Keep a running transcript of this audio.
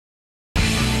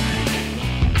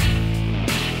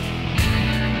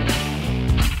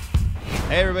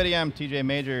Hey everybody, I'm TJ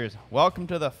Majors. Welcome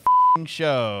to the f***ing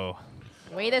show.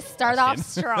 Way to start off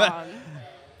strong.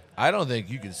 I don't think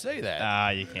you can say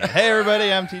that. You can't. Hey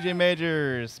everybody, I'm TJ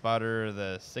Majors, spotter of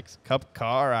the 6-Cup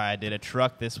car. I did a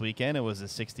truck this weekend. It was a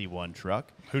 61 truck.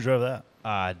 Who drove that?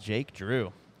 Jake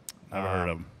Drew. Never heard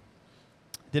of him.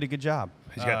 Did a good job.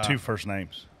 He's got two first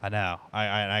names. I know.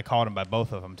 I called him by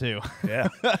both of them, too. Yeah.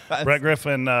 Brett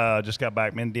Griffin just got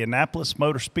back from Indianapolis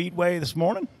Motor Speedway this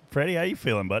morning. Freddie, how you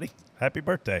feeling, buddy? Happy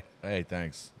birthday. Hey,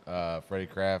 thanks. Freddie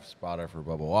Kraft, spotter for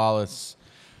Bubba Wallace.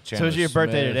 So was your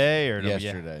birthday today? Or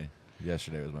yesterday?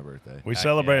 Yesterday was my birthday. We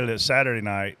celebrated it Saturday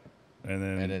night. And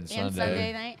then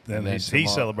Sunday night. Then he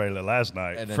celebrated it last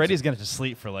night. And Freddie's going to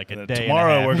sleep for like a day.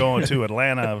 Tomorrow we're going to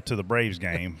Atlanta to the Braves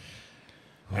game.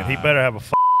 And he better have a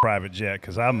private jet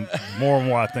because I'm more than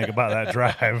what I think about that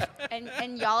drive.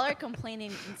 And y'all are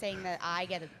complaining and saying that I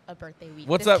get a birthday week.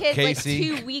 What's this up, kid's Casey?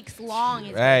 Like 2 weeks long.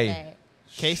 His Hey. birthday.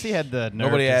 Casey had the nerve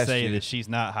Nobody to asked say you. that she's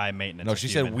not high maintenance. No, she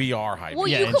said we are high. Well,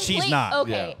 Yeah, you and she's not.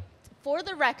 Okay. Yeah. For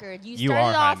the record, you You are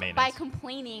started high off by maintenance.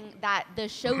 complaining that the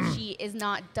show sheet is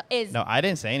not is No, I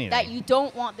didn't say anything. that you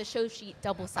don't want the show sheet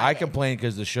double-sided. I complain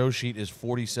because the show sheet is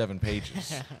 47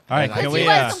 pages. All right, And can I we, think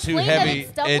guys it's too complain that heavy.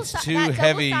 it's double It's si- too that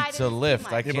heavy double-sided to is too lift.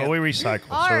 much. I Yeah, can't. but we recycle,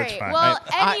 All so right. it's fine. Well,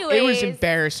 anyways, It was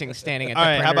embarrassing standing at the All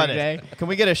right, how printer about today. it? Can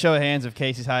we get a show of hands of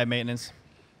Casey's high maintenance?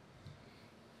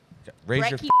 Raise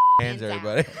Brett, your keep hands, down.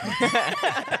 everybody.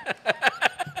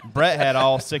 Brett had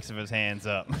all 6 of his hands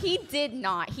up. He did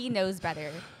not. He knows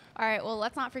better. All right, well,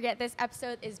 let's not forget this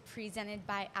episode is presented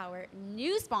by our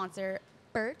new sponsor,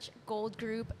 Birch Gold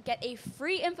Group. Get a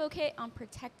free info kit on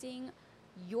protecting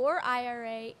your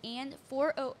IRA and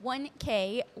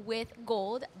 401k with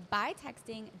gold by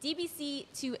texting DBC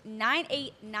to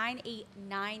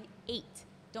 989898.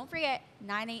 Don't forget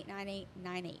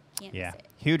 989898. Can't Yeah, miss it.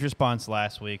 huge response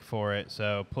last week for it.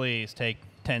 So please take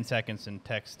 10 seconds and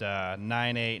text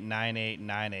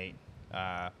 989898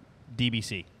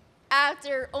 DBC.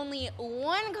 After only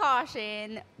one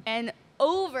caution and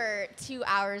over 2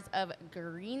 hours of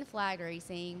green flag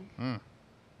racing,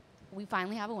 we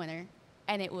finally have a winner,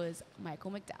 and it was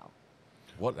Michael McDowell.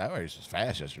 What? That race was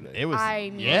fast yesterday. It was, I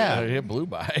mean- yeah. It blew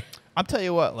by. I'll tell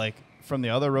you what, like from the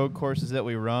other road courses that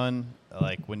we run,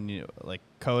 like when you like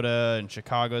Coda and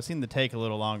Chicago, it seemed to take a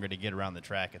little longer to get around the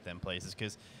track at them places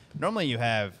because normally you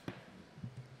have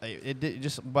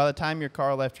just by the time your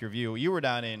car left your view, you were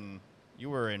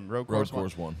in road course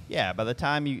one. Yeah, by the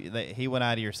time he went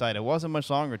out of your sight, it wasn't much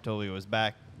longer till he was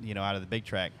back, out of the big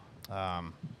track.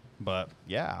 But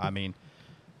yeah, I mean,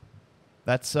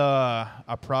 that's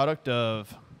a product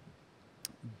of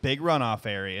big runoff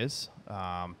areas,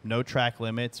 no track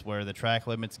limits. Where the track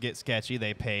limits get sketchy,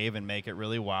 they pave and make it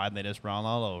really wide, and they just run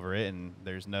all over it, and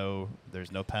there's no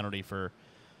penalty for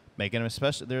making them.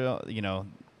 Especially there,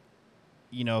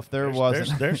 if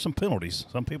there's some penalties.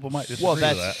 Some people might disagree with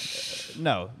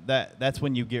that. That's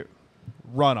when you get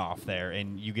runoff there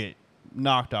and you get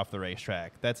knocked off the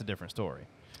racetrack. That's a different story.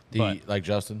 Like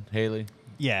Justin Haley.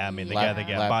 Yeah, I mean the Lap- guy that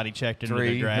got lap body checked into the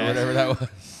 3 or grass. whatever that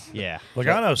was. Yeah.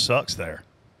 Logano sucks there.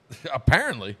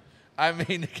 Apparently. I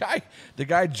mean, the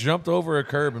guy jumped over a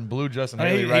curb and blew Justin I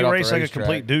mean, Haley he right off the raced like a racetrack.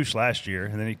 complete douche last year,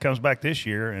 and then he comes back this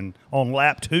year, and on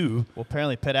lap 2, Well,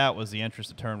 apparently pit out was the entrance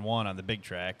to turn 1 on the big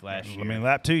track last year. I mean,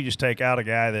 lap 2, you just take out a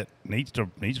guy that needs to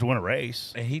win a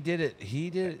race. And he did it.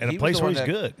 In a place where he's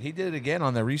good. He did it again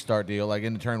on the restart deal, like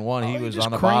into turn 1. He he was just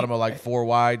on the cranked- bottom of like 4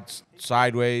 wide,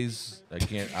 sideways.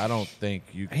 I don't think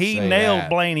you can He say nailed that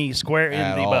Blaney square in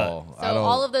at the all. So I don't-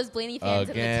 all of those Blaney fans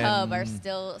in the tub are again.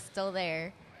 still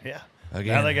there. butt. Yeah.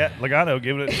 Again. Now they got Logano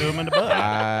giving it to him in the butt.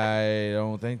 I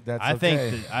don't think that's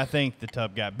okay. I think the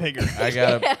tub got bigger.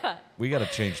 We gotta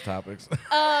change topics.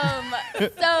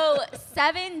 So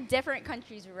 7 different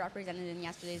countries were represented in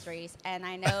yesterday's race, and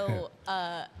I know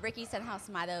Ricky Stenhouse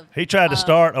might have. He tried to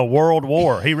start a world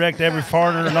war. He wrecked every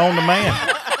foreigner known to man.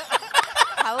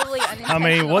 Probably I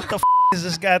mean, what the is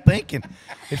this guy thinking?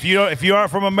 If you aren't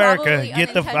from America,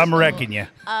 Probably I'm wrecking you.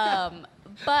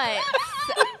 But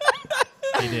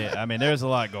He did. I mean, there's a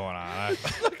lot going on.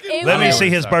 Let me see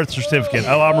his birth certificate.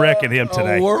 Oh, I'm wrecking him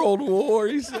today. A world war,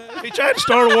 he said. He tried to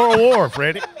start a world war,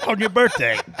 Freddie, on your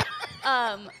birthday. But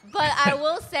I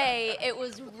will say it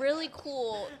was really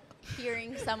cool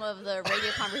hearing some of the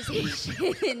radio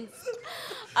conversations.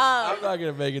 I'm not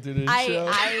gonna make it through this show.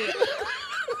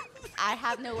 I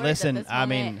have no words Listen, at this I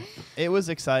moment. mean, it was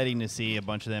exciting to see a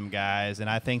bunch of them guys, and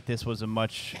I think this was a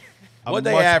much What'd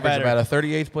they much average? better- About a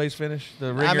 38th place finish?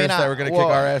 The ringers mean, that were going to kick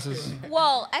our asses?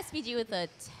 Well, SPG with a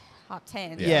top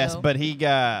 10. Yeah. Yes, so. but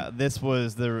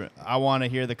I want to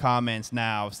hear the comments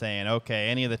now saying, okay,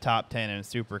 any of the top 10 in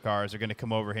supercars are going to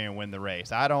come over here and win the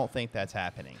race. I don't think that's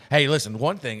happening. Hey, listen,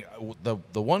 one thing, the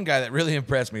one guy that really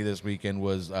impressed me this weekend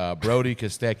was Brody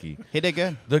Kostecki. He did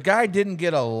good. The guy didn't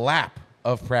get a lap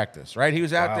of practice, right? He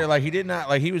was out there like he did not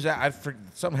like he was.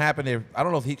 Something happened there. I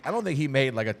don't think he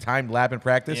made like a timed lap in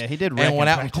practice. Yeah, he did wreck and went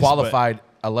in out and practice, qualified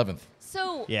 11th.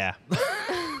 So Yeah.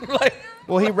 Like,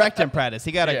 Well, he wrecked in practice.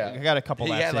 He got yeah. a couple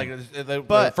He laps had, in. like,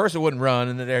 But- first it wouldn't run,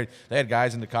 and then they had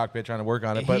guys in the cockpit trying to work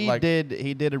on it. But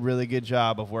he did a really good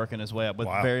job of working his way up with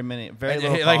very and, little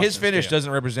like his cautions, finish too.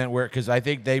 doesn't represent where, because I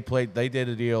think they did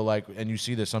a deal like, and you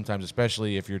see this sometimes,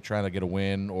 especially if you're trying to get a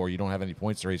win or you don't have any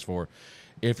points to race for.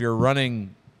 If you're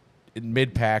running in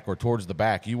mid-pack or towards the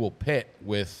back, you will pit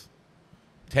with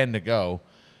 10 to go,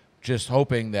 just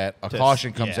hoping that a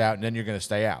caution comes out and then you're going to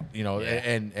stay out. You know,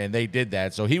 and they did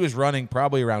that. So he was running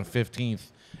probably around 15th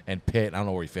and pit. I don't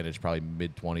know where he finished, probably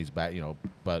mid-20s back. You know,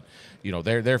 but you know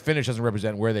their finish doesn't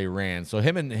represent where they ran. So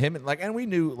him and like, and we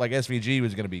knew like SVG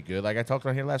was going to be good. Like I talked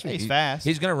about here last week. He's fast.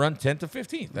 He's going to run 10th to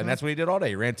 15th, and that's what he did all day.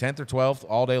 He ran 10th or 12th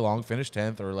all day long. Finished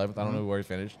 10th or 11th. I don't know where he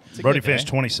finished. Brody finished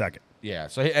 22nd. Yeah.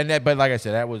 So but like I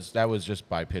said, that was just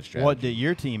by pitch strategy. What did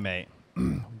your teammate?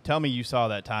 Tell me you saw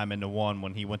that time into one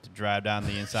when he went to drive down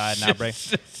the inside and outbreak.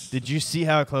 Did you see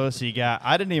how close he got?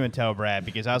 I didn't even tell Brad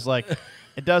because I was like,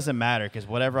 it doesn't matter because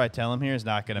whatever I tell him here is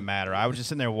not going to matter. I was just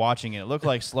sitting there watching it. It looked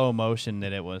like slow motion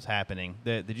that it was happening.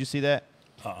 Did you see that?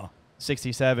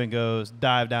 67 goes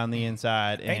dive down the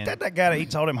inside. Ain't And that guy that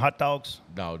eats all them hot dogs?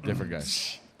 No, different guy.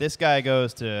 this guy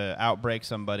goes to outbreak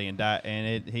somebody and die,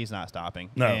 and he's not stopping.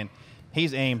 No. And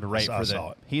he's aimed right I for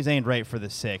saw it. he's aimed right for the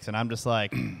 6, and I'm just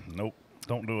like, Nope,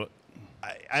 don't do it.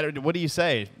 I don't. What do you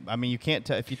say? I mean, you can't.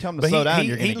 If you tell him to But slow down, he,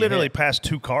 you're he going to literally hit. passed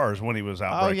 2 cars when he was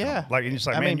out. Oh yeah, like and it's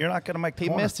like, I man, mean, you're not going to make the He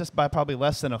corner. missed us by probably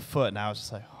less than a foot, and I was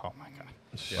just like, oh my god.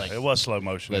 Yeah, Like, it was slow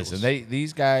motion. Listen,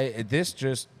 these guys. This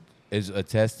just is a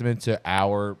testament to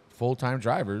our full-time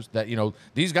drivers that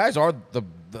these guys are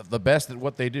the best at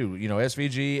what they do.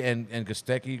 SVG and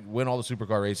Kostecki win all the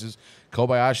supercar races.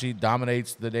 Kobayashi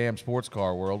dominates the damn sports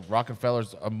car world.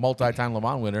 Rockefeller's a multi-time Le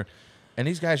Mans winner. And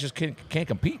these guys just can't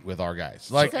compete with our guys.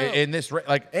 Like in this,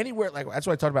 like anywhere, like that's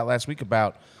what I talked about last week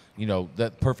about,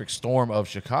 that perfect storm of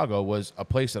Chicago was a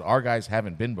place that our guys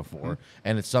haven't been before,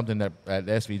 and it's something that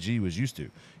SVG was used to.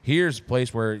 Here's a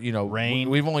place where Rain.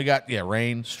 we've only got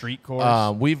rain, street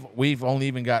course. We've only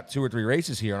even got 2 or 3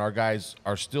 races here, and our guys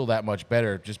are still that much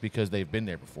better just because they've been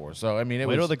there before. So I mean,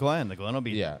 wait till the Glen. The Glen will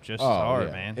be just as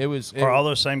hard, man. It Are all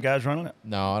those same guys running it?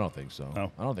 no, I don't think so.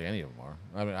 No. I don't think any of them are.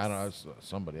 I mean, I don't know. It's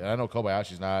somebody. I know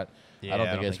Kobayashi's not. Yeah, I don't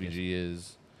I think don't think SVG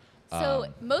is. So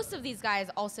most of these guys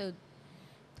also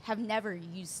have never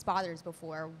used spotters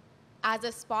before. As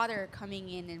a spotter coming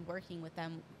in and working with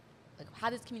them, like how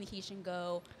does communication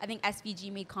go? I think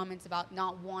SVG made comments about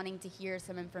not wanting to hear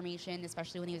some information,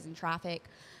 especially when he was in traffic.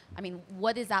 I mean,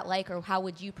 what is that like, or how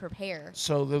would you prepare?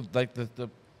 So the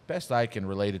best I can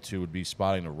relate it to would be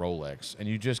spotting a Rolex, and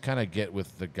you just kind of get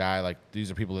with the guy. Like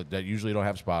these are people that usually don't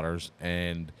have spotters,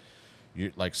 and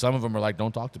you like some of them are like,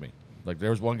 don't talk to me. Like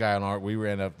there was one guy we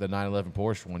ran up the 911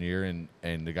 Porsche one year, and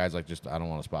the guy's like, just I don't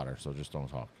want a spotter, so just don't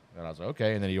talk. And I was like,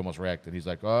 okay. And then he almost wrecked, and he's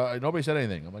like, nobody said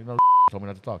anything. I'm like, no, told me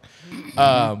not to talk.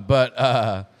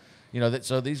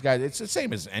 So these guys, it's the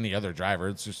same as any other driver.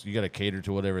 It's just you got to cater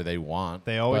to whatever they want.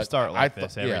 They always start like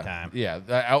this every time. Yeah,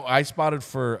 I spotted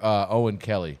for Owen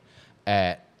Kelly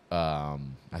at I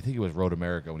think it was Road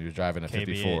America when he was driving a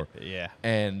 54. Yeah.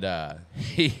 And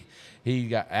he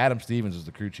got Adam Stevens was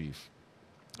the crew chief.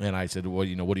 And I said, well,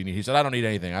 what do you need? He said, I don't need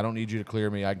anything. I don't need you to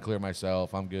clear me. I can clear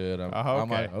myself. I'm good. I'm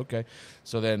like, okay.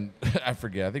 So then I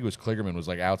forget. I think it was Kligerman was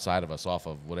like outside of us off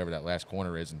of whatever that last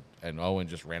corner is. And Owen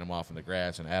just ran him off in the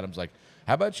grass. And Adam's like,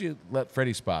 how about you let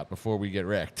Freddie spot before we get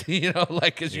wrecked?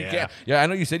 Because you can't. Yeah, I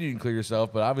know you said you can clear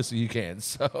yourself, but obviously you can't.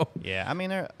 So yeah, I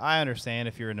mean, I understand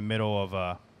if you're in the middle of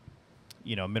a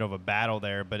battle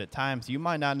there, but at times you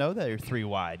might not know that you're 3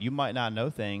 wide. You might not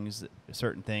know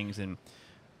certain things, and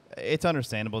it's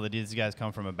understandable that these guys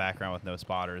come from a background with no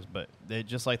spotters, but they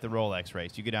just like the Rolex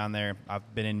race. You get down there,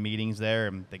 I've been in meetings there,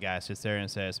 and the guy sits there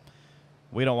and says,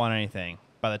 we don't want anything.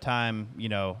 By the time,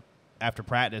 after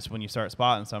practice, when you start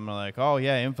spotting something, like, oh,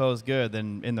 yeah, info's good.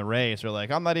 Then in the race, they're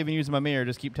like, I'm not even using my mirror.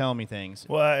 Just keep telling me things.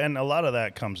 Well, and a lot of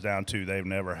that comes down to they've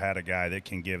never had a guy that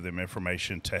can give them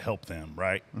information to help them,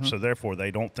 right? Mm-hmm. So, therefore,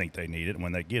 they don't think they need it. And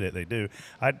when they get it, they do.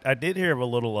 I did hear of a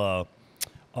little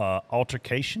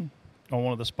altercation on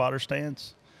one of the spotter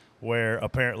stands where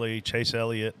apparently Chase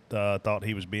Elliott thought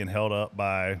he was being held up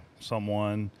by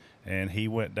someone, and he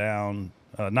went down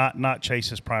Not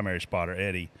Chase's primary spotter,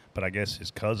 Eddie, but I guess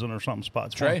his cousin or something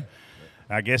spots for Trey. him.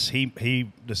 I guess he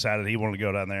decided he wanted to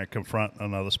go down there and confront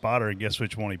another spotter, and guess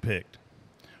which one he picked?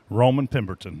 Roman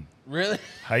Pemberton. Really?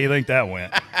 How you think that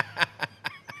went?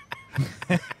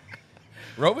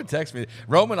 Roman texted me.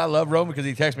 Roman, I love Roman because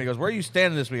he texted me. He goes, "Where are you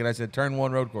standing this week?" And I said, "Turn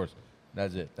 1 road course."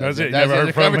 That's it. That's it. That's Never the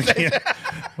heard from him conversation.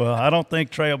 again. Well, I don't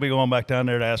think Trey will be going back down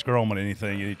there to ask Roman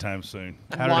anything anytime soon.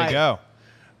 How did it go?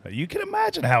 You can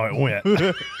imagine how it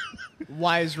went.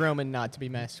 Why is Roman not to be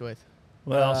messed with?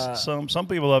 Well, some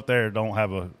people up there don't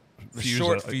have a fuse.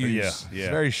 Short fuse. Yeah, It's yeah,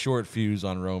 very short fuse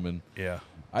on Roman. yeah.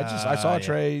 I saw yeah.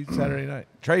 Trey Saturday night.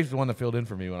 Trey's the one that filled in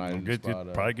for me when I didn't Good,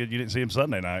 spot. probably good you didn't see him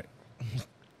Sunday night.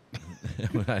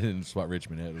 When I didn't spot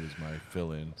Richmond Head. It was my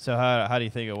fill in. So how do you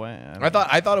think it went?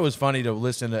 I thought it was funny to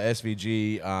listen to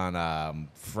SVG on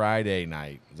Friday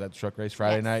night. Was that the truck race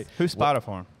Friday Yes. night? Who spotted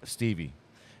for him? Stevie.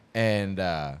 And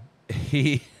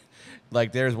he,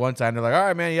 like, there's one time they're like, "All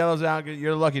right, man, yellow's out.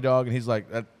 You're the lucky dog." And he's like,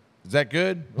 "Is that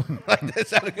good? Like,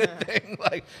 that's not a good thing."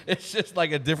 Like, it's just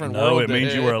like a different No, world. it to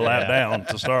means you were a lap Yeah. down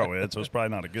to start with, so it's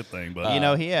probably not a good thing. But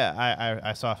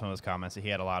I saw some of his comments that he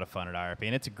had a lot of fun at IRP,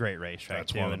 and it's a great racetrack.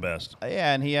 that's too. one of And, the best.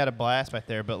 Yeah, and he had a blast back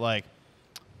there, but like,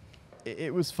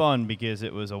 it was fun because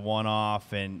it was a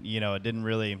one-off, and it didn't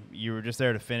really. You were just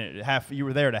there to finish. You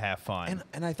were there to have fun.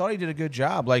 And I thought he did a good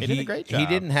job. Like, He did a great He job.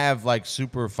 didn't have like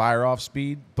super fire off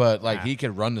speed, but like Nah. he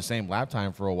could run the same lap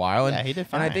time for a while. And, Yeah, he did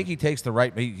And I fine. think he takes the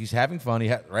right. He's having fun.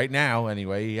 Right now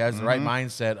anyway. He has the right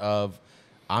mindset of,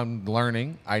 I'm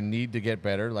learning. I need to get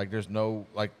better. Like, there's no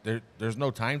there's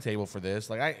no timetable for this.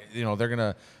 Like, they're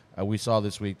gonna. We saw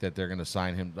this week that they're going to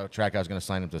sign him. Trackhouse is going to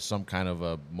sign him to some kind of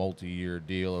a multi-year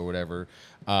deal or whatever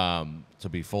to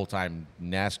be full-time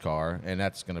NASCAR, and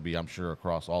that's going to be, I'm sure,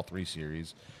 across all 3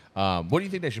 series. What do you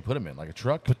think they should put him in? Like a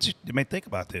truck? But think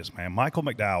about this, man. Michael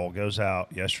McDowell goes out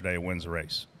yesterday and wins the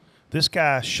race. This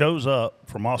guy shows up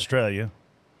from Australia,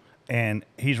 and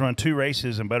he's run 2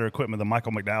 races in better equipment than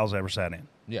Michael McDowell's ever sat in.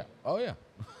 Yeah. Oh yeah.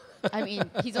 I mean,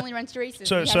 he's only run 2 races.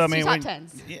 So, he has so I 2 mean, top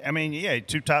 10s. yeah,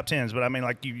 2 top 10s. But I mean,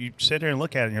 like you sit here and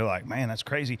look at it, and you're like, man, that's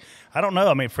crazy. I don't know.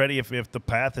 I mean, Freddie, if the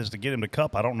path is to get him to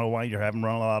Cup, I don't know why you're having him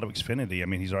run a lot of Xfinity. I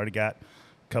mean, he's already got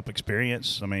Cup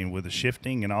experience. I mean, with the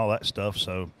shifting and all that stuff.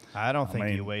 So I don't think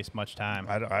mean, you waste much time.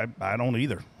 I don't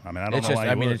either. I mean, I don't It's know just. why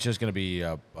you I mean, would. it's just going to be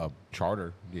a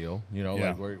charter deal. Yeah.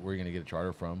 Like where are you going to get a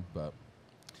charter from? But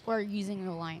Or using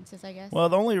alliances, I guess. Well,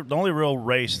 the only real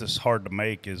race that's hard to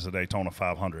make is the Daytona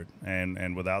 500,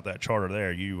 and without that charter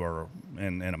there, you are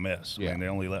in a mess. I Yeah. mean, they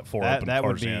only let 4 that open that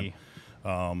would cars in. be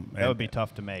that would be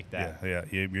tough to make. That Yeah.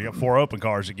 You got 4 open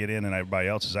cars to get in, and everybody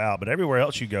else is out. But everywhere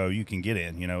else you go, you can get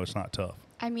in. It's not tough.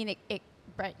 I mean,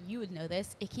 Brett, you would know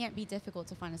this. It can't be difficult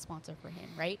to find a sponsor for him,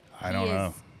 right? I don't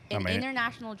know. He is an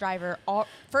international driver.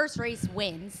 First race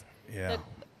wins. Yeah.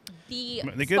 The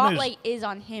The good spotlight is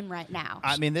on him right now.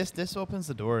 I mean, this opens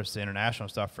the doors to international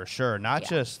stuff for sure. Not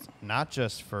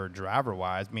just for driver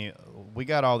wise. I mean, we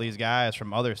got all these guys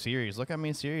from other series. Look how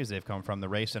many series they've come from. The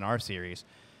race in our series,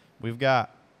 we've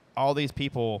got all these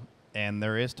people, and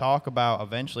there is talk about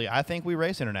eventually. I think we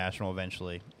race international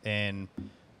eventually, and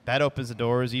that opens the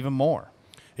doors even more.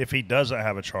 If he doesn't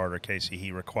have a charter, Casey,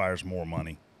 he requires more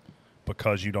money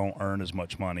because you don't earn as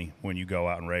much money when you go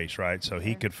out and race, right? So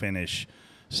he could finish,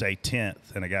 say,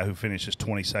 10th, and a guy who finishes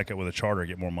 22nd with a charter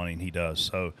get more money than he does.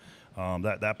 So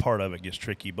that part of it gets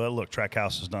tricky. But, look,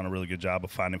 Trackhouse has done a really good job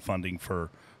of finding funding for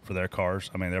their cars.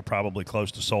 I mean, they're probably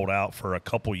close to sold out for a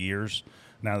couple years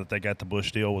now that they got the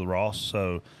Busch deal with Ross.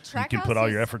 So you can put all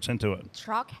your efforts into it.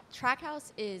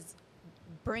 Trackhouse is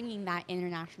bringing that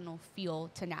international feel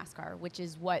to NASCAR, which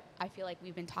is what I feel like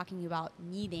we've been talking about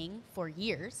needing for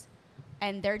years.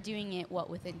 And they're doing it,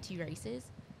 within 2 races?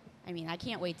 I mean, I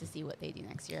can't wait to see what they do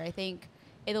next year. I think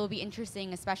it'll be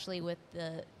interesting, especially with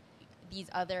these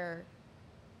other,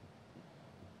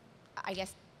 I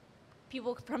guess,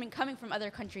 people coming from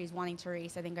other countries wanting to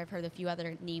race. I think I've heard a few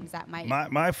other names that might.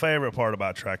 My favorite part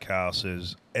about Trackhouse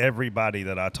is everybody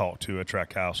that I talk to at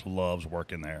Trackhouse loves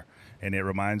working there. And it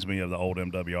reminds me of the old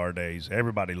MWR days.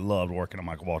 Everybody loved working at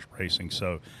Michael Waltrip Racing.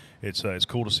 So it's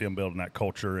cool to see them building that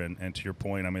culture. And to your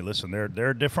point, I mean, listen,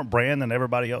 they're a different brand than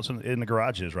everybody else in the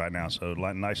garages right now. So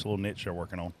nice little niche they're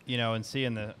working on. And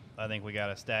seeing I think we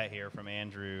got a stat here from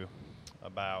Andrew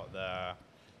about the.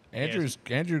 Andrew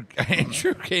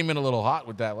came in a little hot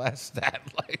with that last stat.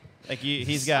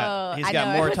 He's got I got know,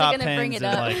 I more wasn't top gonna bring 10s it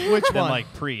than up. than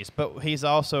like Priest, but he's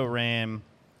also ran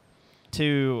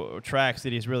 2 tracks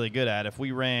that he's really good at. If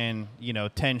we ran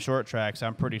 10 short tracks,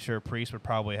 I'm pretty sure Priest would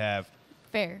probably have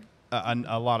Fair.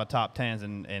 a lot of top 10s,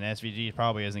 and SVG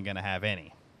probably isn't going to have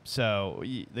any. So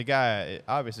the guy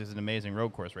obviously is an amazing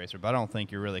road course racer, but I don't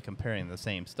think you're really comparing the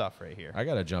same stuff right here. I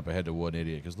got to jump ahead to one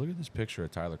idiot because look at this picture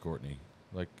of Tyler Courtney.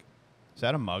 Like, is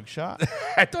that a mug shot?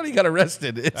 I thought he got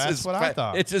arrested. That's what I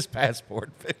thought. It's his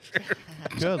passport picture.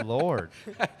 Good Lord.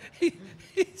 He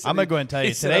I'm going to go ahead and tell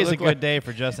you, said I today's a look good like- day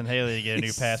for Justin Haley to get a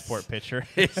new passport picture.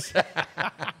 He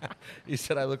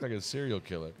said I look like a serial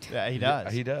killer. Yeah, he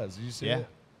does. He does. You see Yeah.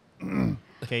 it?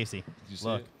 Casey, You see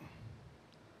look. it?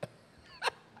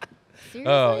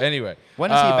 Seriously? Oh, anyway.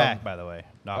 When is he back, by the way?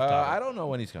 Off topic. I don't know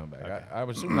when he's coming back. Okay. I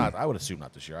would assume not. I would assume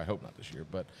not this year. I hope not this year.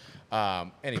 But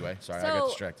anyway, sorry, I got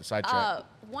distracted. Sidetrack.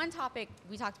 One topic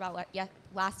we talked about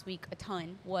last week a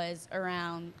ton was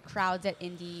around crowds at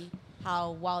Indy.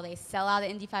 How while they sell out the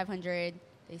Indy 500,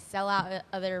 they sell out at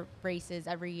other races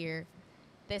every year.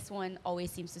 This one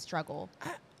always seems to struggle.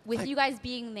 With you guys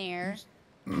being there,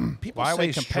 People Why are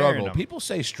we say comparing struggle. them? People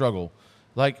say struggle.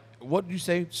 Like, what did you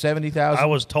say? 70,000. I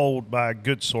was told by a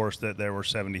good source that there were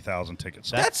 70,000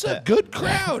 tickets. That's a good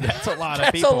crowd. That's a lot of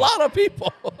That's people. a lot of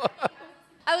people.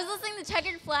 I was listening to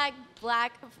Checkered Flag,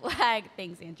 Black Flag.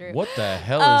 Thanks, Andrew. What the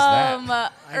hell is that? I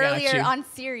got Earlier you. on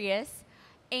Sirius,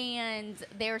 and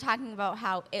they were talking about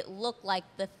how it looked like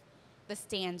the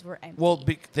stands were empty. Well,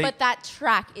 but that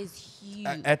track is huge.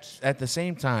 At the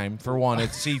same time, for one,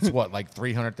 it seats what, like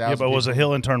 300,000. Yeah, but was a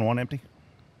hill in turn one empty?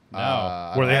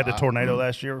 No. Where they had the tornado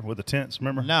last year with the tents,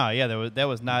 remember? No, yeah, that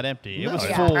was not empty. It was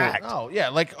Yeah. full. Packed. No, yeah,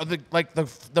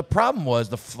 the problem was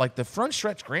the front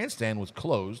stretch grandstand was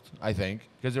closed. I think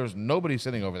because there was nobody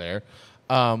sitting over there.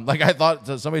 Like I thought,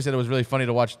 somebody said it was really funny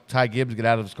to watch Ty Gibbs get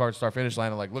out of his car at start finish line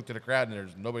and like looked at the crowd and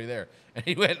there's nobody there, and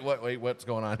he went, "Wait, what's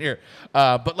going on here?"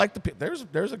 But like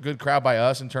there's a good crowd by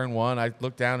us in turn one. I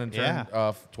looked down in turn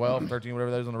 12, 13,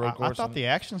 whatever that is on the road I course. thought the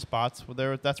action spots were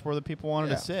there. That's where the people wanted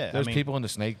to sit. There's I mean, people in the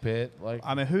snake pit. Like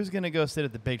I mean, who's going to go sit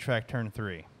at the big track turn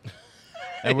 3?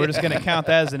 And we're just going to count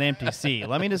that as an empty seat.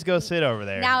 Let me just go sit over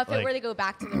there. now, if it Like, were to go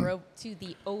back to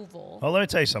the oval, Well, let me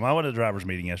tell you something. I went to the drivers'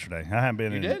 meeting yesterday. I haven't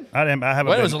been. You did? I haven't when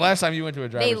been. was the last time you went to a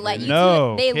driver's they let meeting? you.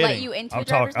 No they let kidding. you into I'm a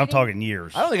driver's talking. I'm meeting? talking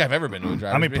years. I don't think I've ever been to a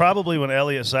driver's I mean, meeting. probably when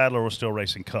Elliott Sadler was still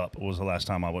racing Cup was the last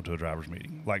time I went to a driver's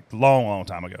meeting, like long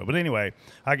time ago. But anyway,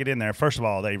 I get in there. First of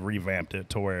all, they revamped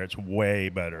it to where it's way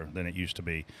better than it used to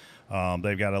be.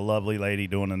 They've got a lovely lady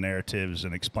doing the narratives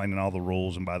and explaining all the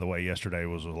rules. And by the way, yesterday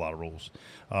was a lot of rules.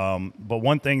 But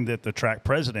one thing that the track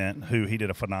president, who he did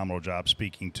a phenomenal job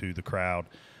speaking to the crowd,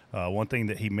 one thing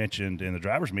that he mentioned in the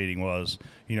drivers' meeting was,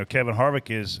 Kevin Harvick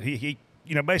he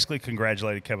basically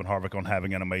congratulated Kevin Harvick on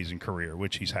having an amazing career,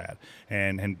 which he's had.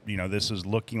 And this is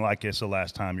looking like it's the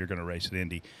last time you're going to race at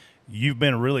Indy. You've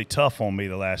been really tough on me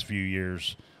the last few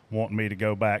years, wanting me to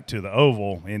go back to the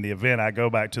oval. In the event I go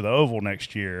back to the oval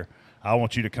next year, I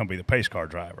want you to come be the pace car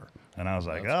driver. And I was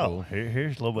like, That's cool.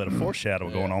 here's a little bit of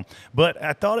foreshadow going on. But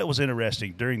I thought it was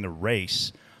interesting during the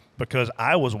race because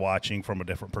I was watching from a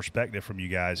different perspective from you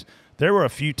guys. There were a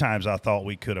few times I thought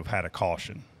we could have had a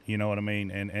caution. You know what I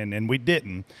mean? And we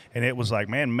didn't. And it was like,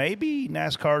 man, maybe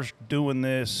NASCAR's doing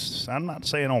this, I'm not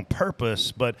saying on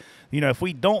purpose, but, if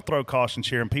we don't throw cautions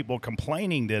here and people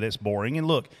complaining that it's boring. And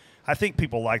look, I think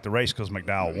people like the race because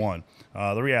McDowell won.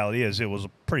 The reality is it was a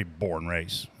pretty boring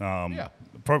race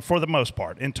for the most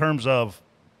part in terms of,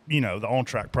 the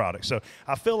on-track product. So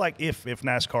I feel like if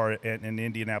NASCAR and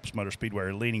Indianapolis Motor Speedway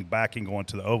are leaning back and going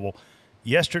to the oval,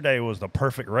 yesterday was the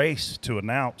perfect race to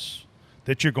announce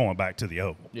that you're going back to the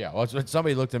oval. Yeah, well,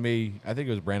 somebody looked at me, I think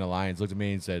it was Brandon Lyons, looked at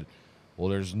me and said, well,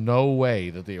 there's no way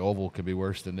that the oval could be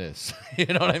worse than this. You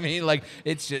know what I mean? Like,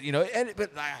 it's just,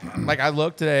 like I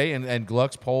looked today and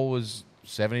Gluck's poll was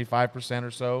 75%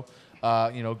 or so.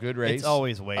 Good race. It's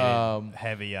always weighted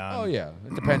heavy on. Oh, yeah.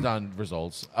 It depends on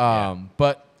results.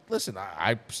 But listen,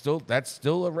 that's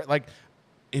still like,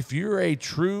 if you're a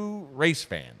true race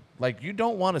fan, like, you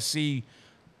don't want to see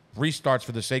restarts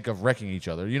for the sake of wrecking each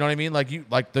other. You know what I mean?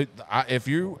 If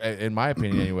you, in my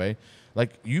opinion anyway,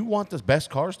 like, you want the best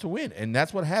cars to win, and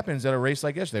that's what happens at a race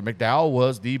like yesterday. McDowell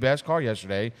was the best car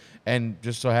yesterday, and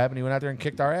just so happened he went out there and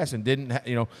kicked our ass and didn't.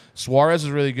 Suarez is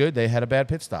really good. They had a bad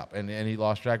pit stop, and he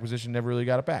lost track position, never really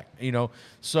got it back.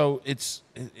 So it's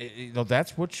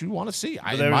that's what you want to see.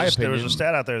 In my opinion, there was a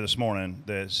stat out there this morning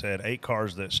that said 8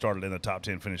 cars that started in the top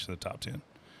 10 finished in the top 10.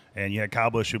 And you had Kyle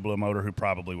Busch, who blew a motor, who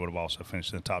probably would have also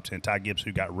finished in the top 10. Ty Gibbs,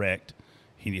 who got wrecked,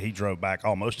 he drove back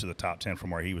almost to the top 10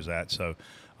 from where he was at. So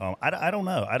I don't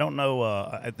know. I don't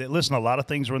know. Listen, a lot of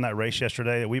things were in that race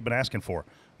yesterday that we've been asking for.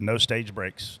 No stage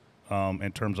breaks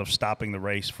in terms of stopping the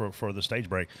race for the stage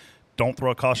break. Don't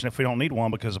throw a caution if we don't need one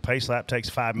because a pace lap takes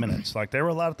 5 minutes. Like, there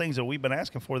were a lot of things that we've been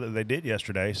asking for that they did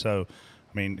yesterday. So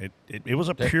I mean, it was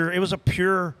a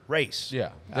pure race.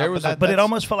 Yeah, But it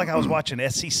almost felt like I was watching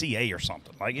SCCA or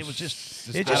something. Like it was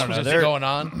just I don't know. They're going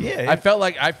on. Yeah, I felt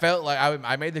like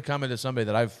I made the comment to somebody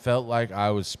that I felt like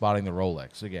I was spotting the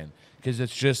Rolex again because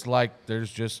it's just like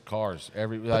there's just cars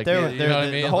every like you know what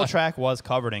I mean? The whole track was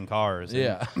covered in cars.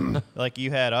 Yeah, Like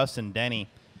you had us and Denny.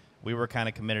 We were kind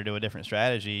of committed to a different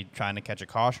strategy, trying to catch a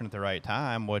caution at the right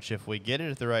time, which if we get it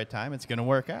at the right time, it's going to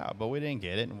work out. But we didn't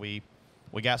get it, and we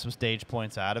got some stage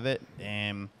points out of it,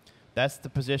 and that's the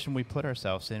position we put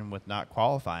ourselves in with not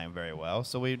qualifying very well.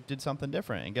 So we did something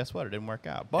different, and guess what? It didn't work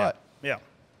out. But yeah.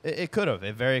 it could have.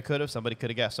 It very could have. Somebody could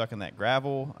have got stuck in that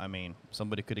gravel. I mean,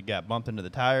 somebody could have got bumped into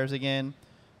the tires again.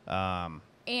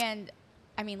 And,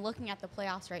 I mean, looking at the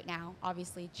playoffs right now,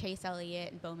 obviously Chase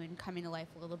Elliott and Bowman coming to life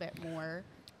a little bit more.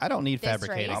 I don't need This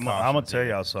fabricated race. I'm cautions going to tell here.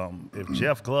 y'all something. If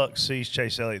Jeff Gluck sees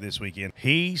Chase Elliott this weekend,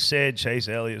 he said Chase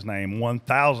Elliott's name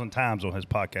 1,000 times on his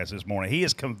podcast this morning. He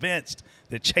is convinced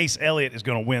that Chase Elliott is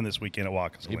going to win this weekend at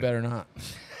Watkins he Glen. better not.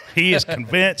 He is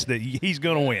convinced that he's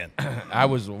going to win.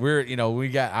 We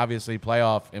got obviously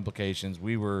playoff implications.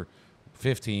 We were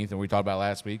 15th, and we talked about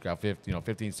last week how 15th,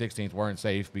 16th weren't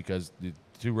safe because the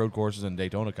 2 road courses in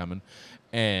Daytona coming.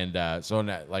 And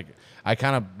I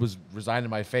kind of was resigned to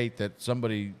my fate that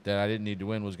somebody that I didn't need to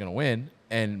win was going to win.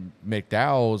 And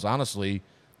McDowell was honestly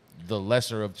the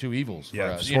lesser of 2 evils. For Yeah,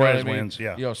 us. Suarez wins,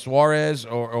 yeah. Suarez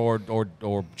or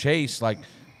Chase, like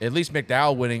at least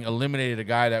McDowell winning eliminated a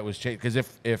guy that was Chase. Because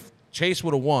if Chase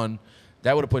would have won,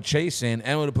 that would have put Chase in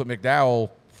and would have put McDowell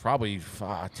probably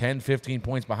 10, 15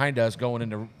 points behind us going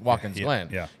into Watkins Glen.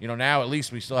 Yeah. Now at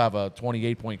least we still have a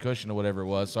 28-point cushion or whatever it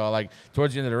was. So,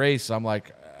 towards the end of the race, I'm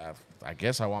like, I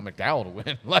guess I want McDowell to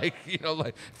win,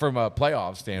 from a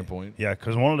playoff standpoint. Yeah,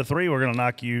 because one of the 3, we're going to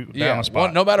knock you down a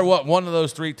spot. No matter what, one of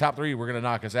those top 3, we're going to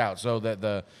knock us out. So that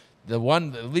the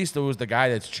one, at least there was the guy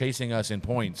that's chasing us in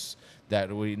points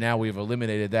that we've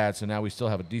eliminated that. So now we still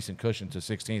have a decent cushion to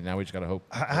 16th. Now we just got to hope.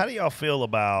 How do y'all feel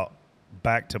about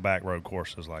back-to-back road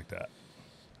courses like that?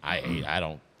 I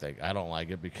don't like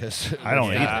it because I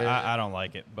don't either. I don't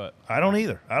like it, but I don't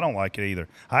either. I don't like it either.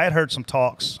 I had heard some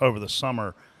talks over the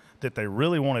summer that they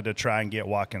really wanted to try and get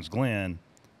Watkins Glen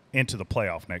into the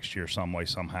playoff next year some way,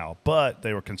 somehow. But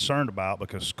they were concerned about,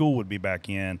 because school would be back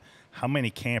in, how many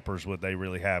campers would they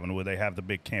really have, and would they have the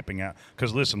big camping out?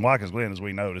 Because, listen, Watkins Glen, as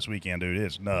we know this weekend, dude,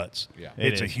 it's nuts. Yeah.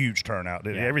 It's It a is. huge turnout.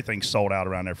 Yeah. Everything's sold out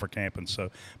around there for camping.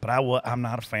 So, but I'm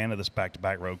not a fan of this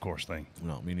back-to-back road course thing.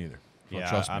 No, me neither. Yeah,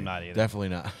 Trust me. I'm not either. Definitely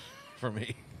not for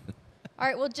me. All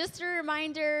right, well, just a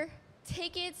reminder,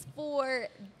 tickets for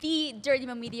the Dirty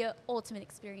Mo Media Ultimate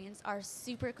Experience are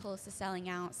super close to selling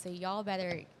out, so y'all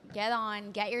better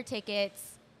get your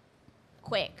tickets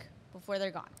quick before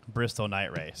they're gone. Bristol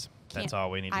night race. That's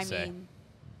all we need to say.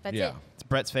 That's Yeah. it. It's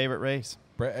Brett's favorite race.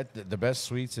 Brett, the best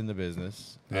suites in the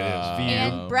business. It is. View.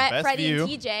 And Brett, Best Freddie, view. and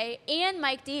TJ, and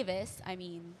Mike Davis. I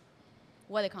mean,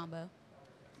 what a combo.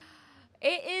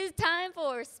 It is time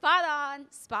for Spot On,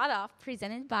 Spot Off,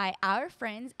 presented by our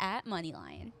friends at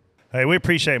Moneyline. Hey, we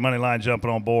appreciate Moneyline jumping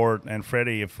on board. And,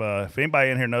 Freddie, if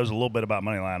anybody in here knows a little bit about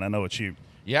Moneyline, I know it's you.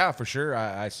 Yeah, for sure.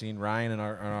 I seen Ryan and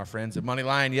our friends at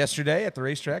Moneyline yesterday at the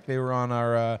racetrack. They were on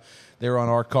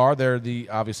our car. They're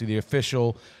obviously the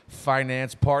official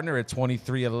finance partner at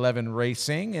 2311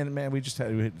 Racing. And man, we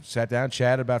sat down,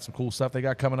 chatted about some cool stuff they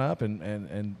got coming up,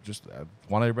 and just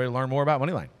want everybody to learn more about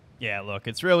Moneyline. Yeah, look,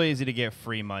 it's real easy to get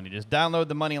free money. Just download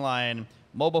the Moneyline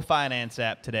mobile finance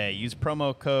app today. Use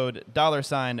promo code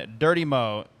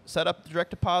 $DirtyMo. Set up the direct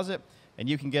deposit, and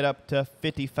you can get up to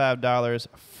 $55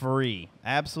 free.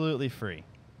 Absolutely free.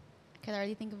 I could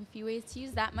already think of a few ways to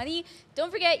use that money.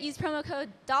 Don't forget, use promo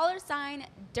code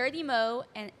 $DirtyMo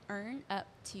and earn up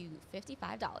to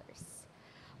 $55.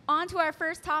 On to our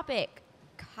first topic.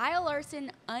 Kyle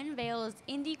Larson unveils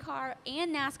IndyCar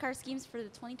and NASCAR schemes for the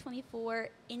 2024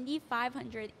 Indy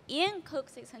 500 and Coke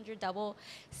 600 double.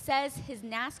 Says his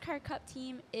NASCAR Cup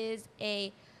team is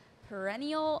a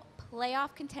perennial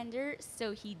playoff contender,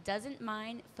 so he doesn't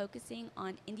mind focusing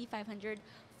on Indy 500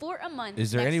 for a month.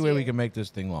 Is there next any way we year. can make this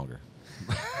thing longer?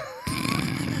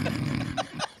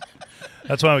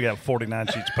 That's why we got 49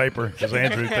 sheets of paper, because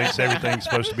Andrew thinks everything's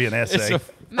supposed to be an essay.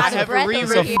 Matt I have a Brett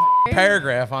rewritten- over It's a here.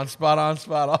 paragraph on Spot On,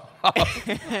 Spot Off.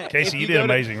 Casey, you you did go to-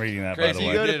 amazing reading that, by Crazy, the If way.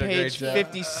 you go did to a great page job.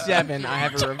 57, I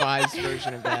have a revised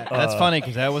version of that. That's funny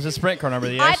because that was a sprint car number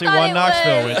that you I actually thought won it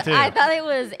Knoxville was- with, too. I thought it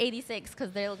was 86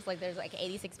 because there looks like there's like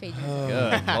 86 pages.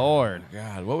 Good Lord.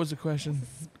 God, what was the question?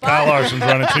 Kyle Larson's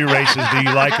running 2 races. Do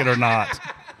you like it or not?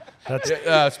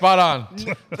 That's Spot On.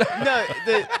 No,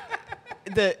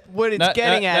 what it's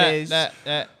getting at is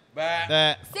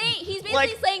He's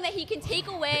basically saying that he can take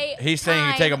away. He's saying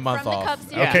he can take a month from the off. Cup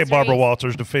Series Okay, Barbara race.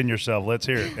 Walters, defend yourself. Let's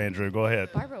hear it, Andrew. Go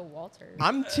ahead. Barbara Walters.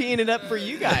 I'm teeing it up for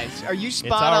you guys. Are you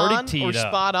spot already on teed or up.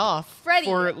 spot off Freddie,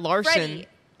 for Larson? Freddie,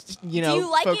 You do know,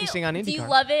 you like focusing it? on IndyCar. Do you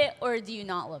love it or do you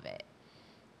not love it?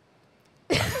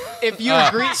 If you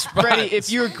agree, Freddie,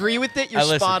 if you agree with it, you're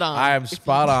Listen, spot on. I am If you-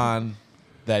 spot on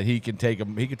that he can take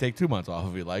 2 months off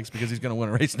if he likes because he's going to win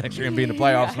a race next year and be in the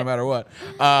playoffs no matter what.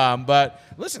 But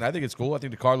listen, I think it's cool. I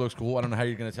think the car looks cool. I don't know how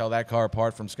you're going to tell that car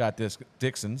apart from Scott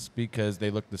Dixon's because they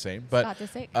look the same. But Scott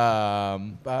Disick.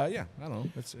 yeah, I don't know.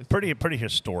 It's Pretty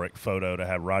historic photo to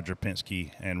have Roger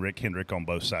Penske and Rick Hendrick on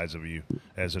both sides of you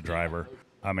as a driver.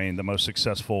 I mean, the most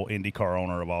successful IndyCar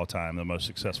owner of all time, the most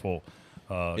successful.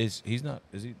 He's not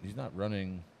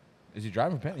running. Is he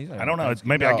driving Penske? He's not I don't know. Penske.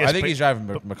 Maybe No, I guess I think he's driving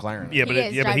McLaren. Yeah,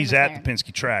 He is but he's driving at the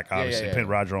Penske track, obviously. yeah.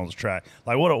 Roger owns the track.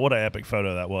 Like what an epic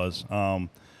photo that was.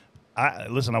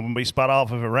 Listen, I'm gonna be spot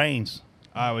off if it rains.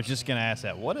 I was just gonna ask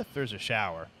that. What if there's a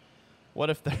shower? What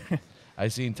if there? I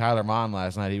seen Tyler Mon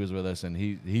last night. He was with us, and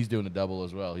he's doing a double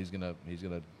as well. He's gonna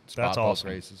spot That's both awesome.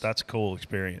 races. That's a cool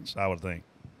experience, I would think.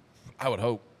 I would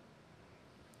hope.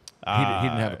 He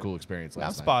didn't have a cool experience last I'm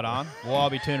night. spot on. We'll all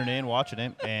be tuning in, watching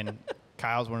him, and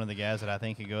Kyle's one of the guys that I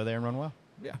think could go there and run well.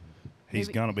 Yeah. He's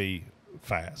Maybe- gonna be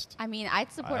fast. I mean,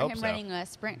 I'd support hope him so. running a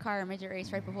sprint car or midget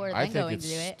race right before I then think going it's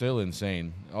to do it. still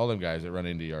insane. All them guys that run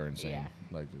Indy are insane. Yeah.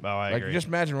 Like, Oh, I agree. just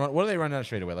imagine what do they run down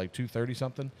straight away? Like 230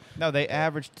 something? No, they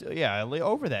averaged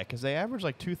over that because they averaged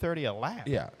like 230 a lap.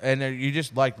 Yeah, and then you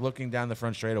just like looking down the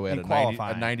front straightaway at In a 90,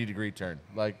 qualifying. 90-degree turn.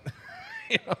 Like,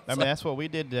 you know, I mean that's what we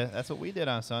did. That's what we did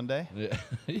on Sunday. yeah.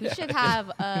 We should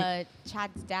have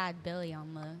Chad's dad, Billy,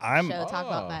 on the show to talk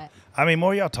about that. I mean,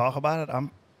 more y'all talk about it, I'm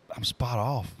spot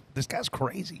off. This guy's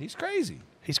crazy. He's crazy.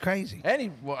 He's crazy.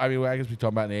 And I guess we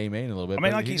talk about the A-Main a little bit. I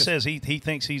mean, but like he just- says, he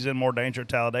thinks he's in more danger at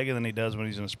Talladega than he does when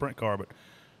he's in a sprint car. But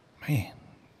man,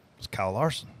 it's Kyle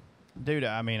Larson. Dude,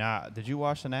 I mean, did you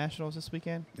watch the Nationals this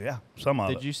weekend? Yeah, some of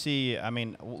Did it. you see? I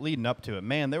mean, leading up to it,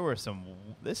 man, there were some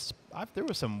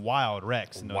wild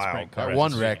wrecks in those Wild. sprint That cars.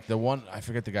 one wreck, the one I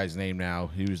forget the guy's name now.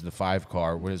 He was in the 5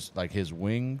 car. Was like his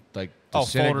wing like folded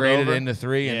disintegrated over? into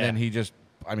 3, and Yeah. then he just,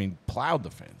 plowed the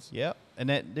fence. Yep, and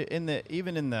that in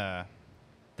the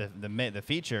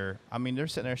feature, I mean, they're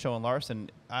sitting there showing Larson.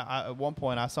 I at one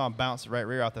point I saw him bounce right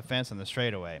rear off the fence on the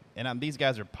straightaway, and these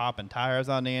guys are popping tires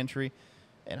on the entry,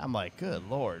 and I'm like, good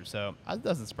lord. So it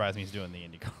doesn't surprise me he's doing the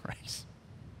IndyCar race.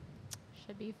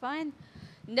 Should be fun.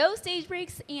 No stage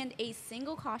breaks and a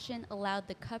single caution allowed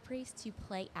the Cup race to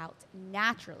play out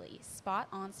naturally. Spot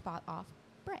on, spot off,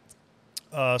 Brett.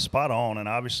 Spot on, and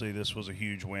obviously this was a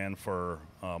huge win for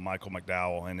Michael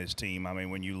McDowell and his team. I mean,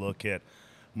 when you look at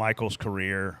Michael's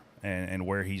career and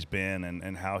where he's been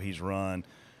and how he's run,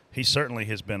 he certainly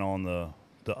has been on the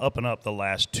up and up the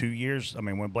last 2 years. I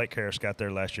mean, when Blake Harris got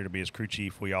there last year to be his crew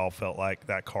chief, we all felt like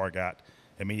that car got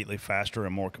immediately faster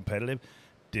and more competitive.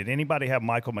 Did anybody have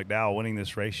Michael McDowell winning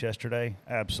this race yesterday?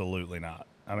 Absolutely not.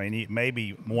 I mean, he maybe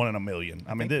 1 in a million.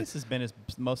 I mean, this has been his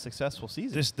most successful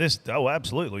season.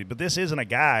 Absolutely. But this isn't a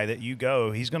guy that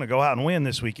he's going to go out and win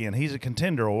this weekend. He's a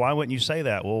contender. Well, why wouldn't you say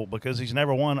that? Well, because he's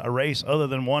never won a race other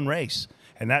than one race.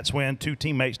 And that's when 2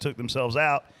 teammates took themselves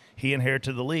out. He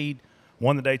inherited the lead,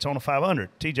 won the Daytona 500.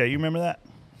 TJ, you remember that?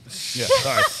 Yeah,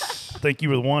 sorry. I think you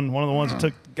were one of the ones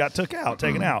that got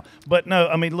taken out. But no,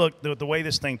 I mean, look, the way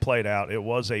this thing played out, it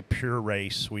was a pure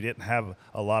race. We didn't have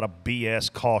a lot of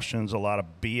BS cautions, a lot of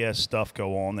BS stuff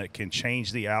go on that can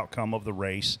change the outcome of the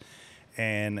race.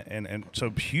 And so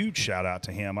huge shout out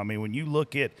to him. I mean, when you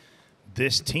look at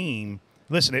this team,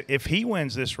 listen, if he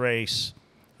wins this race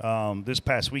this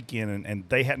past weekend and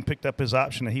they hadn't picked up his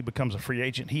option and he becomes a free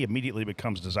agent, he immediately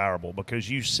becomes desirable because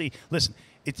you see, listen,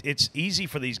 it's easy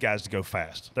for these guys to go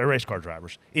fast. They're race car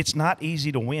drivers. It's not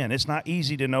easy to win. It's not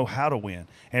easy to know how to win.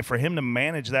 And for him to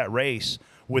manage that race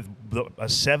with a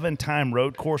 7-time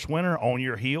road course winner on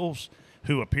your heels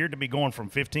who appeared to be going from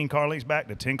 15 car lengths back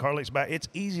to 10 car lengths back, it's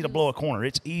easy to blow a corner.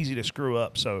 It's easy to screw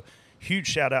up. So huge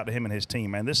shout out to him and his team,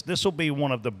 man. This will be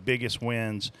one of the biggest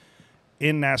wins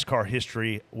in NASCAR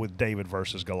history with David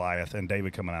versus Goliath and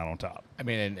David coming out on top. I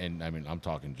mean, I'm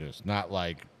talking just not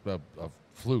like a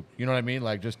fluke. You know what I mean?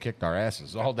 Like just kicked our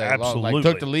asses all day long. Like Absolutely.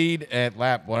 took the lead at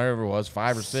lap whatever it was,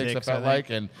 5 or 6 I Six, felt I like,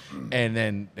 think. and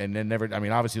then never. I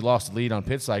mean, obviously lost the lead on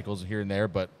pit cycles here and there,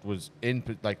 but was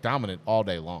dominant all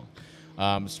day long.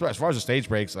 As far as the stage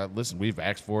breaks, listen, we've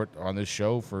asked for it on this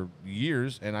show for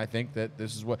years, and I think that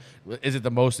this is is it the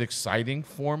most exciting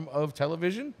form of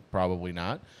television? Probably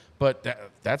not. But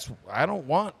I don't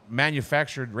want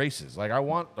manufactured races. Like I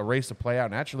want a race to play out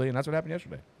naturally, and that's what happened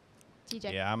yesterday.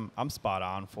 TJ. Yeah, I'm spot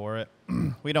on for it.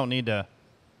 We don't need to.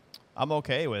 I'm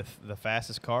okay with the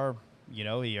fastest car. You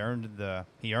know, he earned the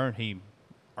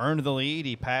lead.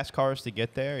 He passed cars to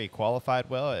get there. He qualified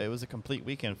well. It was a complete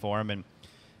weekend for him, and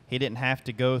he didn't have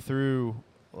to go through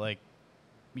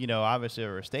obviously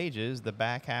there were stages. The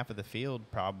back half of the field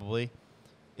probably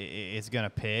is going to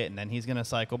pit, and then he's going to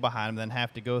cycle behind him, then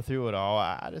have to go through it all.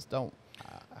 I just don't.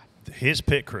 His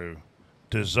pit crew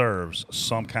deserves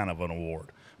some kind of an award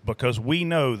because we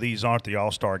know these aren't the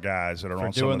all-star guys that are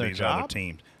on some of these other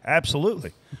teams.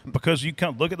 Absolutely. Because you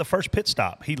come look at the first pit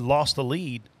stop. He lost the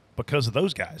lead because of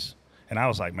those guys. And I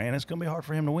was like, man, it's going to be hard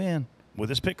for him to win with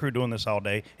this pit crew doing this all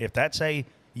day. If that's a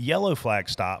yellow flag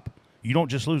stop, you don't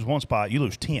just lose one spot, you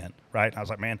lose 10, right? And I was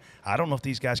like, man, I don't know if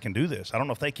these guys can do this. I don't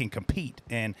know if they can compete.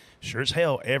 And sure as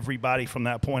hell, everybody from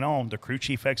that point on, the crew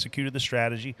chief executed the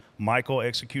strategy. Michael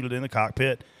executed in the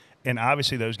cockpit. And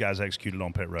obviously those guys executed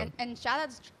on pit road. And shout out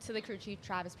to the crew chief,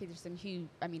 Travis Peterson, who,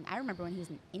 I remember when he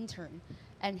was an intern.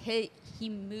 And he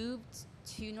moved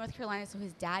to North Carolina so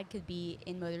his dad could be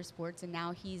in motorsports, and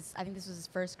now I think this was his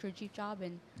first crew chief job,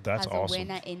 and that's has awesome. a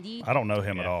win at Indy. I don't know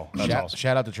him at all. That's awesome.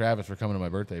 Shout out to Travis for coming to my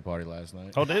birthday party last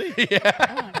night. Oh, did he?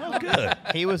 Yeah. Oh, good.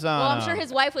 He was on. Well, I'm sure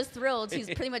his wife was thrilled. He's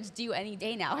pretty much due any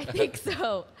day now, I think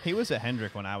so. He was at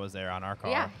Hendrick when I was there on our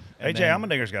car. Yeah. AJ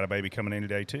Allmendinger's got a baby coming any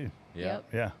day, too. Yeah.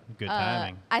 Yeah. Good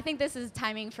timing. I think this is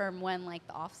timing from when,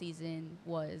 the off season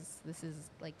was. This is,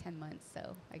 10 months,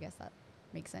 so I guess that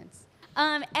makes sense.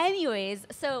 Anyways,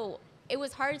 so it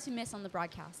was hard to miss on the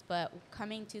broadcast, but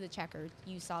coming to the checkered,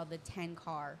 you saw the 10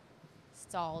 car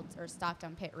stalled or stopped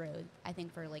on pit road, I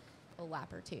think for a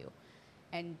lap or two.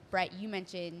 And Brett, you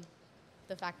mentioned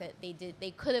the fact that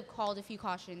they could have called a few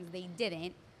cautions, they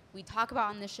didn't. We talk about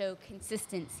on the show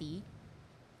consistency.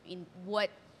 I mean, what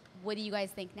do you guys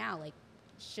think now?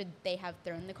 Should they have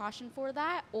thrown the caution for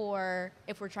that, or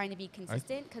if we're trying to be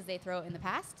consistent because they throw it in the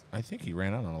past? I think he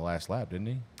ran out on the last lap, didn't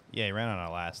he? Yeah, he ran on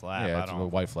our last lap. Yeah, the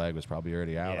white flag was probably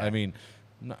already out. Yeah.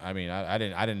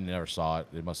 I never saw it.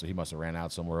 He must have ran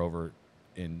out somewhere over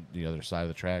in the other side of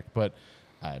the track. But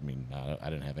I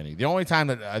didn't have any. The only time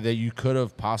that you could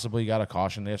have possibly got a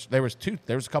caution, there was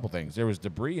a couple things. There was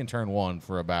debris in turn one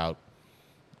for about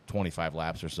 25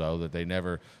 laps or so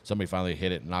that somebody finally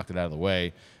hit it and knocked it out of the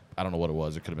way. I don't know what it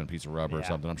was. It could have been a piece of rubber or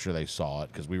something. I'm sure they saw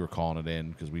it because we were calling it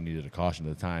in because we needed a caution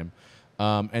at the time.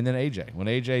 And then AJ. When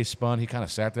AJ spun, he kind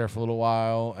of sat there for a little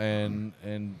while and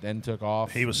then took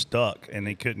off. He was stuck, and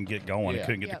he couldn't get going. Yeah. He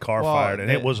couldn't get the car fired,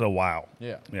 and it was a while.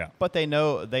 Yeah. Yeah. But they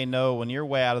know when you're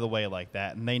way out of the way like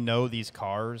that, and they know these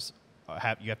cars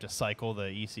you have to cycle the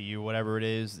ECU, whatever it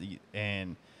is,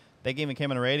 and they even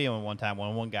came on the radio one time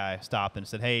when one guy stopped and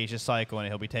said, "Hey, he's just cycling.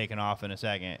 He'll be taking off in a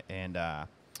second." And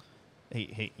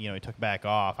he took back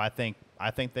off. I think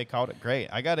they called it great.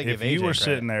 I got to give AJ If you were credit.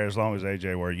 sitting there as long as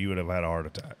AJ were, you would have had a heart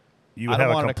attack. You would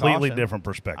have a completely different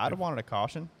perspective. I'd have wanted a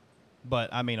caution, but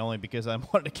only because I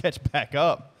wanted to catch back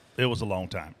up. It was a long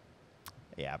time.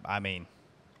 Yeah,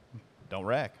 don't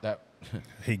wreck.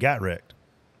 He got wrecked.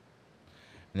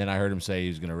 And then I heard him say he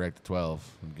was going to wreck the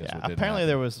 12. And guess what didn't apparently happen.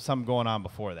 there was something going on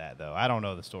before that, though. I don't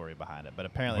know the story behind it, but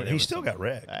apparently He still got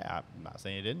wrecked. I'm not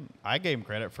saying he didn't. I gave him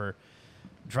credit for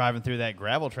driving through that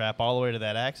gravel trap all the way to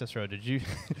that access road. Did you?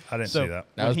 I didn't see that.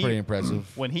 That was pretty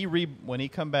impressive. When he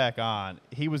come back on,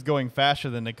 he was going faster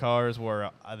than the cars were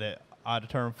out of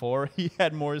turn 4. He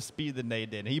had more speed than they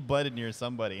did. He blended near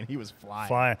somebody, and he was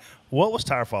flying. What was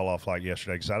tire fall off like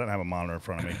yesterday? Because I didn't have a monitor in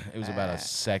front of me. It was about a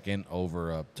second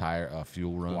over a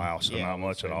fuel run. Wow, so not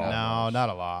much at all. No, not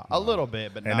a lot. A little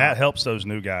bit, but and that helps those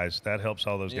new guys. That helps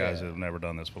all those guys that have never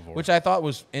done this before. Which I thought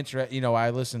was interesting.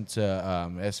 I listened to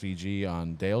SVG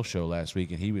on Dale's show last week,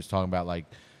 and he was talking about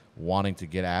wanting to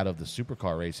get out of the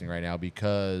supercar racing right now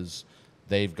because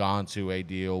they've gone to a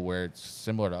deal where it's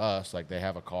similar to us. They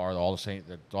have a car, all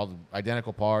the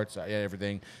identical parts,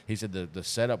 everything. He said the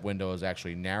setup window is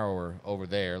actually narrower over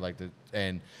there.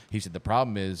 And he said the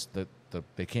problem is that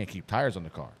they can't keep tires on the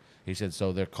car. He said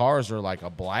so their cars are like a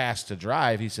blast to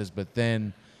drive. He says, but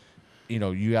then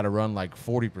you got to run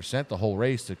 40% the whole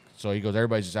race. So he goes,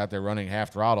 everybody's just out there running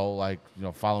half throttle,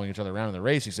 following each other around in the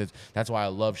race. He says, that's why I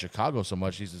love Chicago so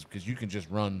much. He says, because you can just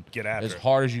run as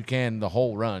hard as you can the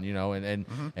whole run,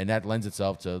 and that lends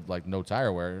itself to no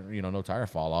tire wear, no tire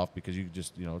fall off because you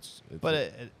just, it's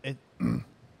But it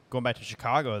going back to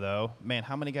Chicago though, man,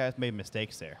 how many guys made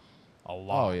mistakes there? A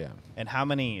lot. Oh yeah. And how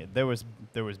many? There was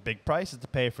big prices to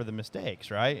pay for the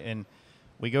mistakes, right? And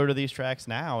we go to these tracks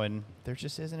now, and there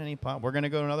just isn't any point. We're going to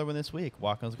go to another one this week,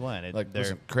 Watkins Glen.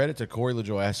 Listen, credit to Corey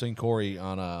LaJoy. I seen Corey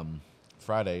on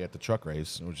Friday at the truck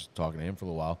race, and we're just talking to him for a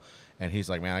little while, and he's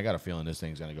like, "Man, I got a feeling this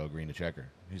thing's gonna go green to checker."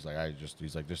 He's like,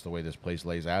 just the way this place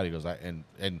lays out. He goes, and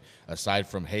aside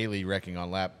from Haley wrecking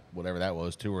on lap whatever that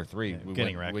was, 2 or 3,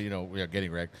 getting wrecked. we are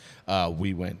getting wrecked.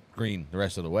 We went green the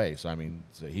rest of the way. So I mean,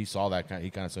 he saw that. He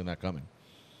kind of seen that coming.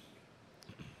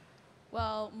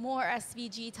 Well, more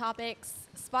SVG topics.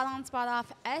 Spot on, spot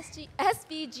off.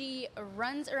 SVG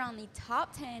runs around the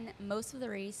top 10 most of the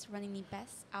race, running the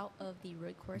best out of the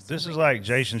road course. This is racers. like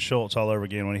Jason Schultz all over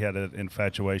again when he had an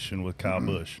infatuation with Kyle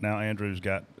Busch. Now Andrew's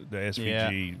got the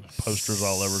SVG posters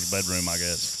all over his bedroom, I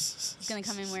guess. He's gonna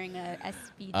come in wearing a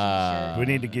SVG shirt. We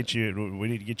need to get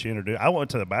you introduced. I went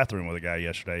to the bathroom with a guy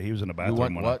yesterday. He was in the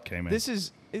bathroom when I came in. This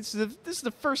is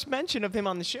the first mention of him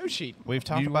on the show sheet. We've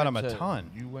talked about him a ton.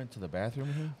 You went to the bathroom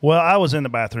with him? Well, I was in the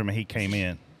bathroom and he came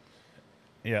in.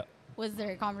 Yeah. Was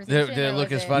there a conversation? Did it or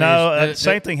look was as funny? No,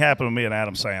 same thing happened with me and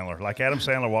Adam Sandler. Like Adam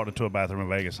Sandler walked into a bathroom in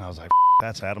Vegas and I was like,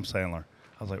 that's Adam Sandler.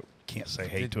 I was like, can't say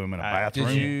hey to him in a bathroom.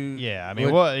 Did you? Yeah, I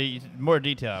mean, what more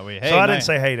detail? Hey, So I didn't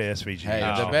say hey to SVG. Hey,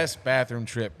 No. the best bathroom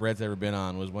trip Brett's ever been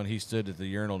on was when he stood at the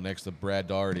urinal next to Brad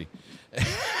Daugherty.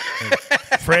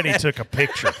 Freddie took a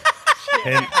picture,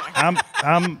 and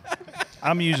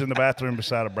I'm using the bathroom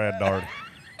beside of Brad Daugherty.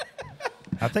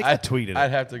 I think I tweeted I'd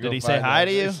it. have to go. Did he say find hi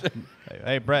that. to you?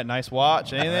 Hey, Brett, nice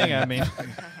watch. Anything? I mean,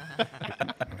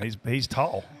 He's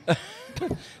tall.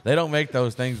 They don't make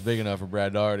those things big enough for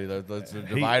Brad Daugherty. Those the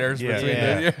dividers between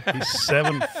yeah. He's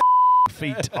 7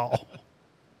 feet tall.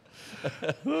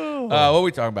 what are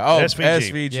we talking about? Oh,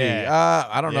 SVG. Yeah.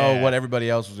 I don't know Yeah. what everybody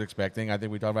else was expecting. I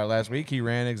think we talked about it last week. He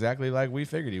ran exactly like we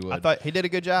figured he would. I thought he did a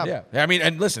good job. Yeah. I mean,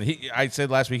 and listen, I said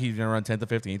last week he's going to run 10th to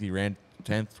 15th. He ran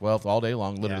 10th, 12th all day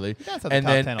long, literally. He does have the And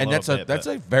top then 10 a and little bit, that's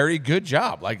but- a very good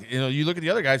job. Like, you look at the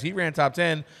other guys, he ran top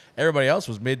 10. Everybody else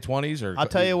was mid 20s or I'll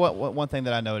tell you what. One thing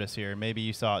that I noticed here, maybe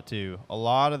you saw it too. A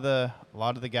lot of the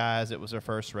guys, it was their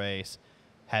first race,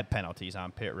 had penalties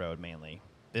on pit road mainly.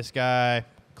 This guy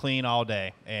clean all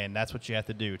day, and that's what you have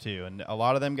to do too. And a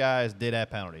lot of them guys did have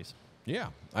penalties. Yeah.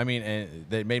 I mean, and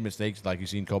they made mistakes. Like, you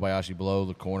seen Kobayashi blow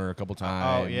the corner a couple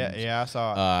times. Oh yeah, I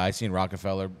saw it. I seen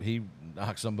Rockefeller. He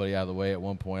knocked somebody out of the way at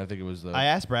one point. I think it was the I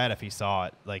asked Brad if he saw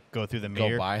it, like go through the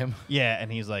mirror. go by him. Yeah,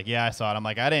 and he's like, "Yeah, I saw it." I'm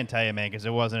like, "I didn't tell you, man, because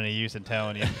there wasn't any use in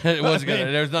telling you." It wasn't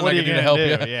gonna. There's nothing What I are can you do to help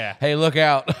gonna you. do? Yeah. Hey, look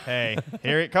out. Hey,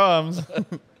 here it comes.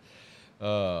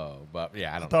 But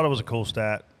yeah, I I don't thought know. it was a cool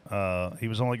stat. He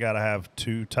was only got to have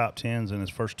 2 top 10s in his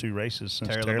first 2 races since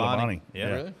Terry Labonte. Yeah.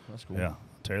 Really? That's cool. Yeah,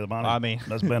 Terry Labonte. I mean-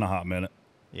 that's been a hot minute.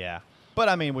 Yeah, but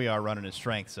I mean, we are running his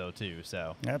strength, so too.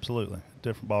 So. Absolutely.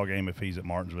 Different ball game if he's at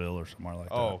Martinsville or somewhere like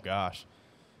Oh that. gosh.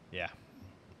 Yeah.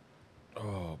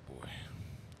 Oh boy.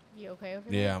 You okay over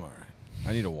there? Yeah, I'm all right.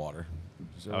 I need a water.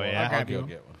 So, Oh, yeah? I'll go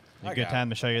get one. A good time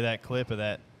to show you that clip of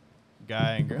that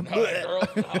guy and girl.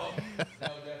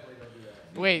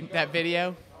 Wait, that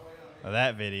video? Oh,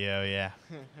 that video, yeah.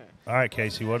 All right,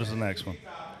 Casey, what is the next one?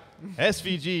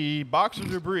 SVG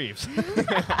boxers or briefs.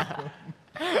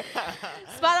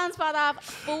 Spot on, spot off.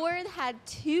 Ford had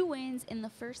 2 wins in the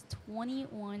first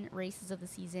 21 races of the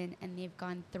season, and they've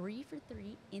gone 3 for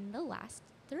 3 in the last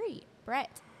 3. Brett.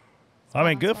 I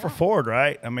mean, on, good spot for on. Ford,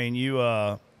 right? I mean, you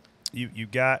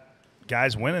got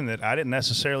guys winning that I didn't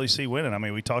necessarily see winning. I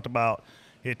mean, we talked about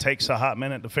it takes a hot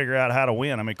minute to figure out how to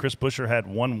win. I mean, Chris Buescher had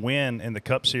 1 win in the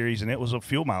Cup Series, and it was a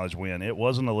fuel mileage win. It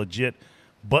wasn't a legit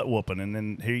butt whooping. And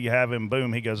then here you have him,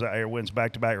 boom, he goes out here, wins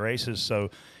back-to-back races. So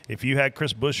if you had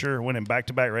Chris Buescher winning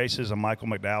back-to-back races and Michael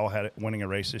McDowell had it winning a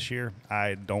race this year,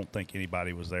 I don't think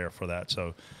anybody was there for that.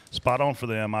 So spot on for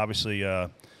them. Obviously,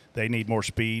 they need more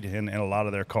speed in a lot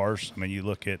of their cars. I mean, you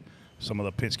look at some of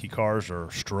the Penske cars are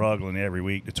struggling every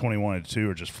week. The 21 and 2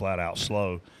 are just flat out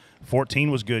slow. 14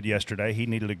 was good yesterday. He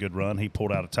needed a good run. He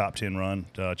pulled out a top 10 run.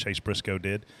 Chase Briscoe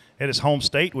did. At his home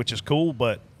state, which is cool,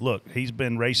 but look, he's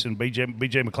been racing BJ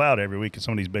McLeod every week at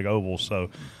some of these big ovals. So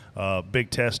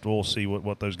big test. We'll see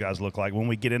what those guys look like when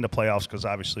we get into playoffs, because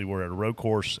obviously we're at a road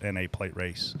course and a plate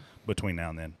race between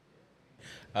now and then.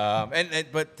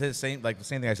 But the same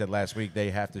thing I said last week,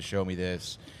 they have to show me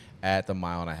this at the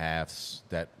mile and a halves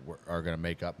that are going to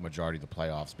make up majority of the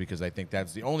playoffs, because I think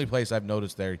that's the only place I've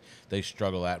noticed they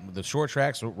struggle at. The short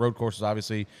tracks, road courses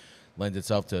obviously lends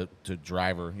itself to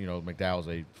driver. You know, McDowell's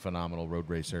a phenomenal road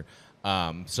racer.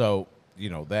 So, you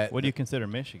know, that. What do you consider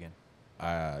Michigan?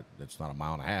 It's not a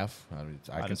mile and a half. I mean,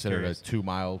 I I'm consider it a curious.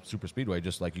 2-mile super speedway,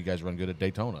 just like you guys run good at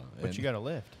Daytona. But you got to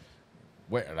lift.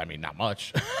 I mean, not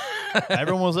much.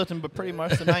 Everyone was lifting, but pretty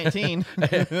much the 19.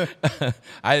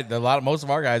 Most of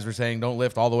our guys were saying don't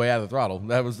lift all the way out of the throttle.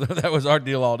 That was our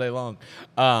deal all day long.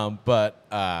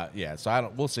 Yeah,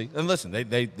 so we'll see. And listen,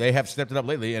 they have stepped it up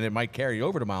lately, and it might carry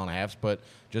over to mile and a halves, but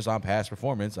just on past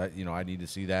performance, I need to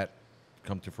see that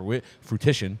come to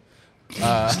fruition.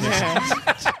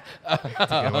 That's a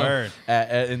good word.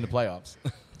 In the playoffs.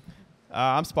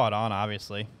 I'm spot on,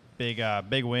 obviously.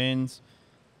 Big wins.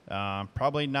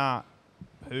 Probably not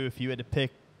who, if you had to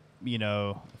pick,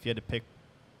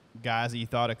 guys that you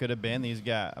thought it could have been, these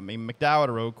guys. I mean, McDowell at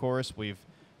a road course, we've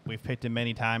picked him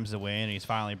many times to win, and he's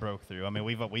finally broke through. I mean,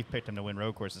 we've picked him to win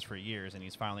road courses for years, and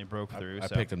he's finally broke through. I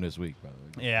picked him this week, by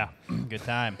the way. Yeah, good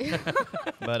time.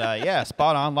 But, yeah,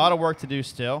 spot on. A lot of work to do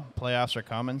still. Playoffs are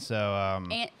coming, so.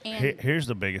 Here's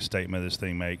the biggest statement this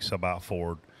thing makes about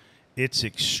Ford. It's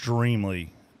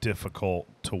extremely difficult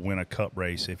to win a cup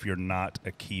race if you're not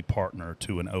a key partner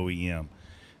to an OEM.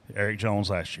 Eric Jones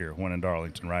last year won in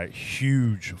Darlington, right?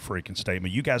 Huge freaking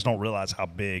statement. You guys don't realize how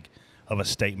big of a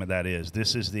statement that is.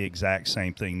 This is the exact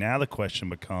same thing. Now the question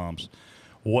becomes,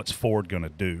 what's Ford going to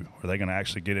do? Are they going to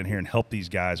actually get in here and help these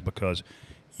guys? Because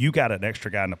you got an extra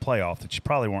guy in the playoff that you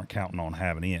probably weren't counting on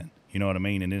having in. You know what I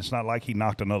mean? And it's not like he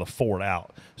knocked another Ford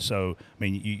out. So, I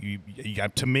mean, you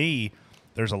got, to me,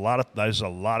 there's a lot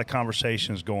of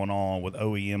conversations going on with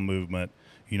OEM movement.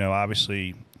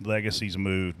 Obviously Legacy's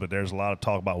moved, but there's a lot of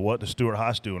talk about what does Stewart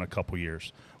Haas do in a couple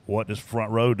years? What does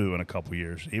Front Row do in a couple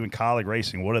years? Even Colleague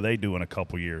Racing, what do they do in a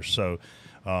couple years? So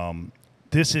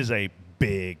this is a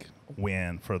big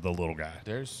win for the little guy.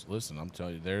 Listen, I'm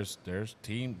telling you, there's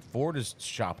Ford is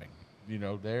shopping.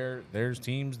 There's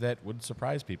teams that would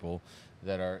surprise people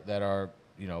that are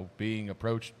being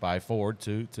approached by Ford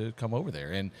to come over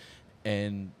there.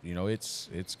 And it's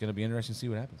going to be interesting to see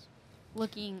what happens.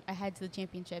 Looking ahead to the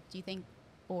championship, do you think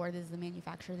Ford is the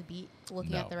manufacturer to beat?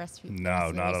 Looking at the rest of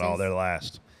No, not at all. They're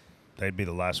last. They'd be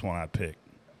the last one I'd pick,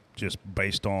 just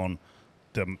based on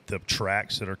the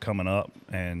tracks that are coming up.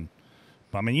 And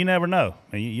I mean, you never know.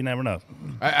 You never know.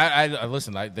 I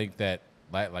listen. I think that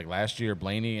like last year,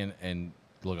 Blaney and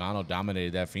Logano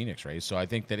dominated that Phoenix race. So I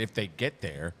think that if they get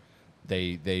there,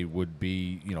 they would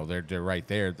be, they're right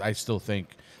there. I still think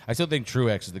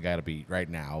Truex is the guy to beat right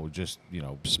now. Just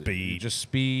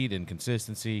speed and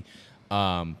consistency.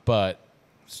 But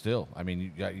still, I mean, you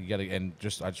got to, and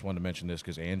I just wanted to mention this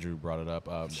because Andrew brought it up.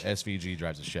 SVG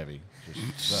drives a Chevy,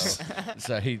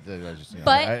 so he. I just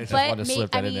wanted to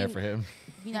slip that in there for him.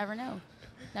 You never know.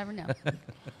 Never know.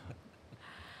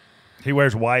 He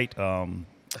wears white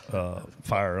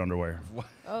fire underwear.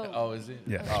 Oh, is it?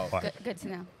 Yeah. Oh. Good to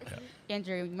know. Yeah.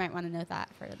 Andrew, you might want to know that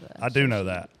for the. I do know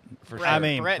that. For Brett, sure. I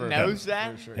mean, Brett knows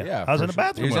that. For sure. Yeah. Yeah, I was in the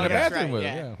bathroom. He was in the with him. bathroom with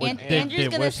Right, him. yeah. Yeah. Andrew's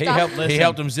going to he stop. He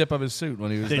helped him zip up his suit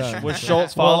when he was done. Was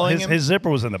Schultz Well, following him? his zipper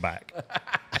was in the back.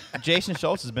 Jason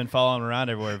Schultz has been following around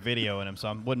everywhere, videoing him, so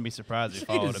I wouldn't be surprised if he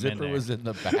followed His him in zipper there. was in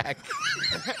the back.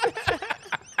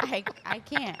 I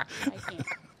can't.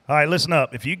 All right, listen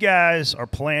up. If you guys are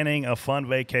planning a fun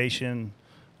vacation,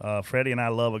 Freddie and I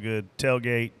love a good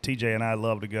tailgate. TJ and I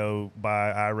love to go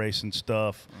buy iRacing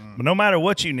stuff. But no matter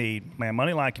what you need, man,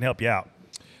 Moneyline can help you out.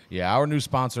 Yeah, our new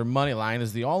sponsor, Moneyline,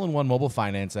 is the all-in-one mobile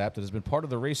finance app that has been part of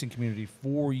the racing community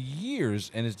for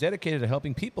years and is dedicated to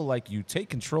helping people like you take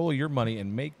control of your money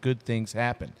and make good things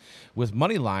happen. With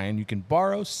Moneyline, you can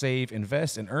borrow, save,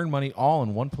 invest, and earn money all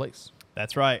in one place.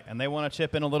 That's right, and they want to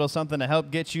chip in a little something to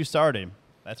help get you started.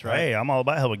 That's right. Hey, I'm all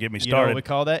about helping get me You know started. what we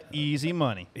call that? Easy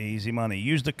money. Easy money.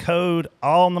 Use the code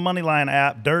all in the Moneyline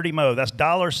app, Dirty Mo. That's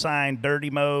 $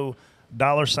 Dirty Mo, $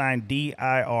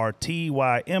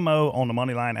 DIRTYMO on the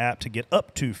Moneyline app to get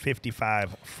up to $55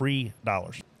 free.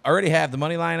 Already have the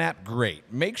Moneyline app?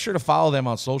 Great. Make sure to follow them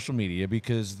on social media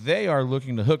because they are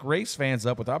looking to hook race fans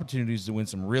up with opportunities to win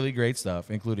some really great stuff,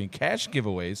 including cash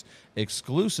giveaways,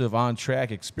 exclusive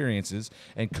on-track experiences,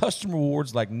 and custom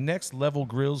rewards like next-level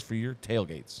grills for your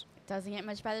tailgates. Doesn't get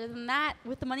much better than that.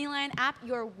 With the Moneyline app,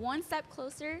 you're one step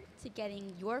closer to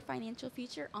getting your financial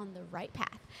future on the right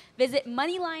path. Visit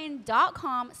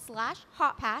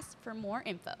moneyline.com/hotpass for more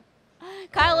info.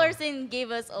 Kyle Larson gave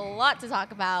us a lot to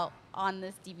talk about on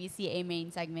this DBCA main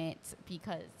segment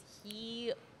because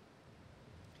he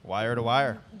Wire to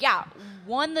wire.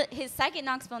 won his second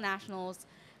Knoxville Nationals.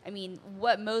 I mean,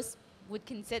 what most would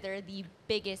consider the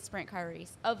biggest sprint car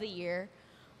race of the year.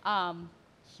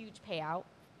 Huge payout,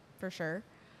 for sure.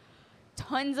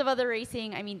 Tons of other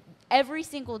racing. I mean, every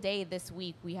single day this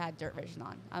week we had Dirt Vision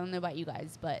on. I don't know about you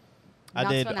guys, but I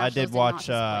did watch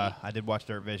disappoint.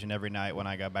 Dirt Vision every night when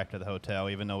I got back to the hotel,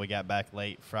 even though we got back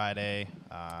late Friday,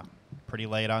 pretty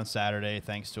late on Saturday,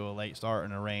 thanks to a late start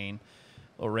and a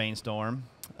little rainstorm.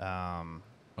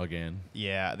 again.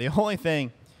 Yeah, the only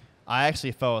thing, I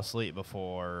actually fell asleep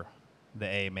before the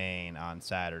A main on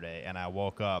Saturday, and I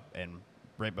woke up, and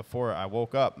right before I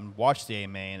woke up and watched the A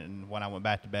main, and when I went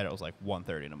back to bed, it was like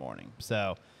 1:30 in the morning.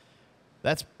 So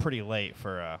that's pretty late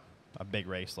for a big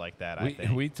race like that, I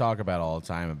think. We talk about all the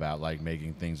time about like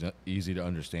making things easy to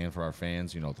understand for our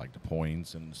fans, you know, like the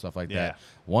points and stuff like that.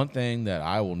 One thing that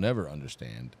I will never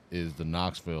understand is the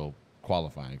Knoxville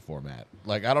qualifying format.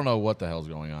 Like, I don't know what the hell's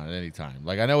going on at any time.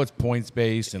 Like, I know it's points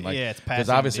based, and like, it's because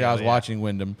passing obviously I was deal, watching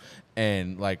Wyndham,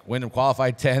 and like Wyndham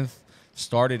qualified 10th,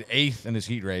 started 8th in his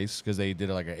heat race because they did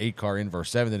like an 8-car invert,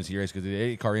 7th in his heat race because they did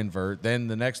an 8-car invert. Then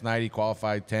the next night he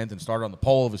qualified 10th and started on the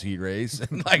pole of his heat race.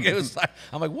 And like, it was like,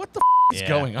 I'm like, what the is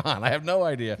going on? I have no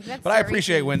idea. But I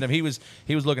appreciate Wyndham. He was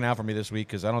looking out for me this week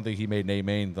because I don't think he made an A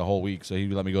main the whole week, so he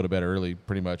let me go to bed early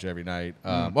pretty much every night.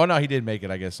 Well, no, he did make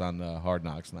it, I guess, on the Hard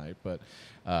Knocks night, but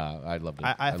I'd love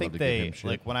to. I think they,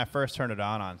 like, when I first turned it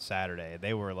on Saturday,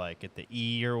 they were like at the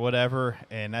E or whatever,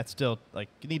 and that's still like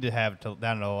you need to have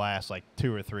down to the last like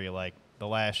 2 or 3, like the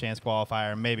last chance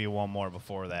qualifier, maybe one more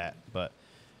before that, but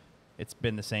it's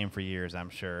been the same for years, I'm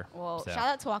sure. Well, so. shout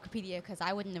out to Wikipedia because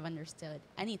I wouldn't have understood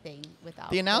anything without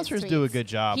the announcers do a good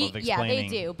job of explaining. Yeah,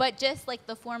 they do. But just like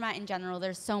the format in general,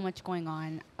 there's so much going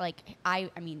on. Like I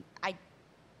mean, I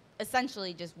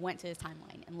essentially just went to his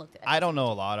timeline and looked at it. I don't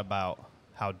know a lot about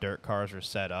how dirt cars are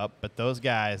set up, but those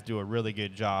guys do a really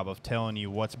good job of telling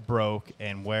you what's broke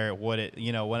and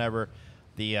whenever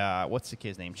the what's the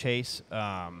kid's name, Chase.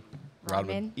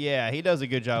 Rodman. Yeah, he does a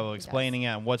good job of explaining it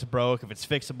and what's broke, if it's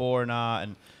fixable or not,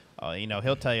 and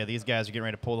he'll tell you these guys are getting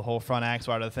ready to pull the whole front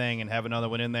axle out of the thing and have another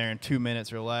one in there in 2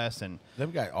 minutes or less. And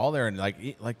they've got all there, and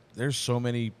like there's so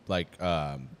many, like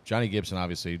Johnny Gibson,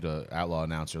 obviously the Outlaw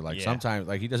announcer. Like sometimes,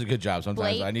 like he does a good job.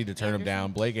 Sometimes I need to turn him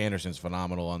down. Blake Anderson's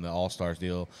phenomenal on the All Stars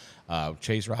deal.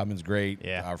 Chase Rodman's great.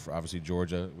 Yeah, obviously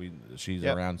Georgia. She's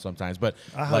around sometimes, but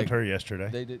I hugged her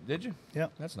yesterday. Did you? Yeah,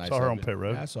 that's nice. Saw her on pit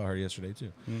road. Yeah, I saw her yesterday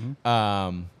too.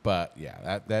 Mm-hmm. But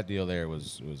yeah, that deal there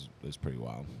was pretty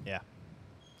wild. Yeah.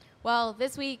 Well,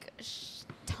 this week,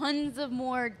 tons of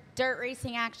more dirt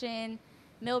racing action.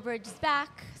 Millbridge is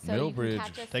back, so you can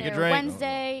catch us Take there a drink.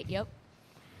 Wednesday. Yep.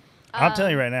 I'm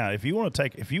telling you right now, if you want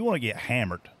to get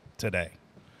hammered today,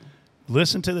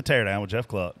 listen to the Teardown with Jeff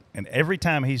Cluck, and every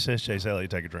time he says Chase Elliott,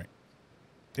 take a drink.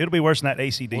 It'll be worse than that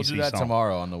AC/DC song. We'll do that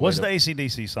tomorrow on the way. What's the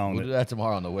AC/DC song? We'll do that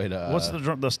tomorrow on the way to.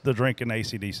 What's the drinking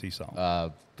AC/DC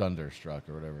song? Thunderstruck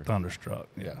or whatever. Thunderstruck.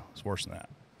 Yeah, it's worse than that.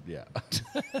 Yeah.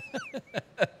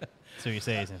 So you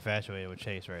say he's infatuated with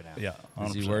Chase right now? Yeah. 100%.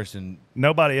 Is he worse than?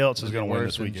 Nobody else is going to win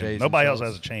this weekend. Nobody else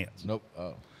has a chance. Nope.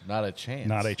 Oh, not a chance.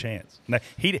 Not a chance. Not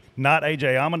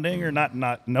AJ Allmendinger.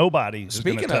 Not nobody.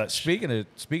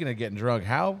 Speaking of getting drunk,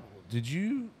 how did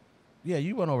you? Yeah,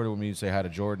 you went over to me to say hi to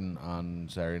Jordan on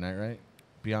Saturday night, right?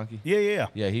 Bianchi. Yeah.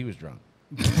 Yeah, he was drunk.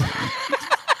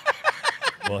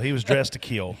 Well, he was dressed to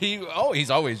kill. He's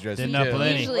always dressed Didn't to kill. up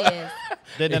Lenny. Usually is.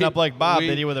 Didn't end up like Bob,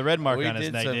 did he, with a red mark on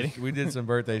his neck, did he? We did some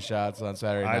birthday shots on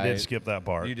Saturday night. I did skip that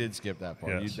part. You did skip that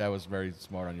part. Yes. That was very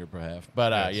smart on your behalf.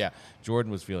 But, Yes.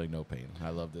 Jordan was feeling no pain. I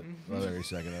loved it. Loved every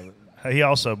second of it. He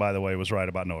also, by the way, was right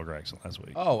about Noah Gragson last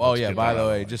week. Oh, yeah. By the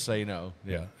way, just so you know.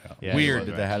 Yeah. Yeah, Weird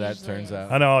he was how that Usually turns is.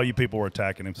 out. I know all you people were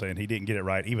attacking him, saying he didn't get it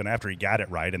right, even after he got it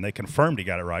right, and they confirmed he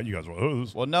got it right. You guys were,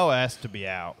 Well, Noah asked to be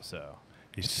out, so.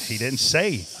 he didn't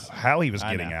say how he was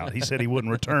I getting know. out. He said he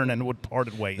wouldn't return and would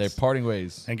parted ways. They're parting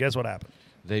ways. And guess what happened?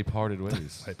 They parted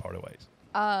ways. They parted ways.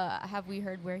 Have we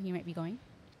heard where he might be going?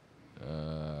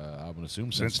 I'm going to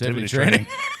assume Sensitivity sensitivity training.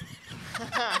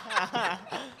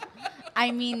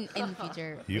 I mean, in the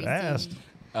future. You racing. asked.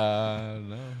 No, I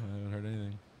haven't heard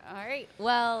anything. All right.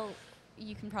 Well,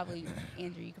 you can probably,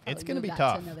 Andrew. You can probably. It's going to move be that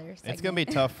tough. To another It's going to segment.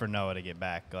 be tough for Noah to get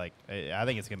back. Like, I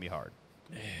think it's going to be hard.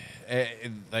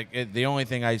 The only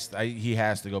thing he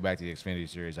has to go back to the Xfinity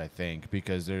Series, I think,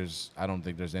 because I don't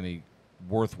think there's any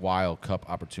worthwhile Cup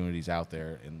opportunities out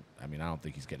there, and I mean I don't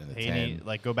think he's getting in the 10.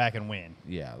 Go back and win.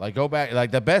 Yeah, like go back.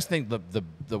 Like the best thing,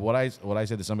 the what I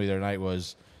said to somebody the other night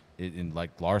was, and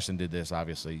like Larson did this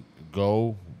obviously.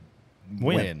 Go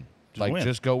win.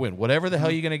 Just go win. Whatever the hell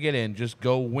you're gonna get in, just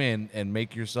go win and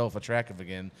make yourself attractive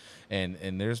again.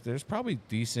 And there's probably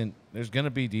decent. There's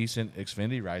gonna be decent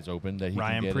Xfinity rides open that he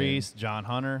Ryan can get Priest, John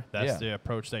Hunter. That's Yeah. the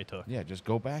approach they took. in. Yeah, just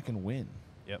go back and win.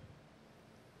 Yep.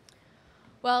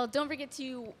 Well, don't forget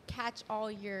to catch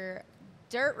all your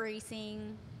dirt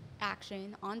racing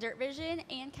action on Dirt Vision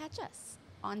and catch us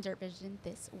on Dirt Vision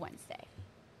this Wednesday.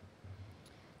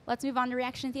 Let's move on to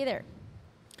Reaction Theater.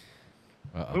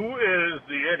 Who is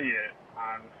the idiot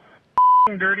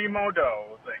on Dirty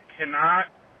Modo that cannot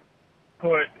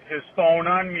put his phone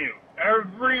on mute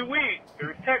every week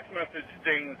there's text message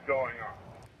things going on.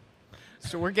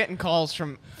 So we're getting calls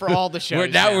for all the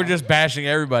shows. We're just bashing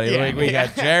everybody. Yeah. Like, we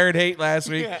got Jared hate last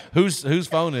week. Yeah. Whose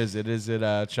phone is it? Is it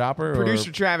Chopper? Producer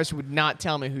or? Travis would not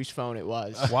tell me whose phone it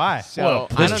was. Why? So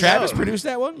I Does don't Travis know. produce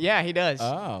that one? Yeah, he does.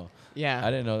 Oh. Yeah. I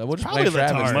didn't know that. We'll just Probably blame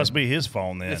Travis. Latard. It must be his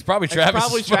phone then. It's probably It's Travis.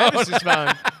 probably Travis's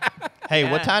phone. Hey,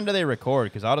 what Yeah. time do they record?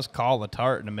 Because I'll just call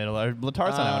Latart in the middle.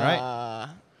 Latart's on that one, right?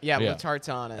 Yeah, Yeah. Latart's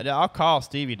on it. I'll call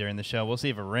Stevie during the show. We'll see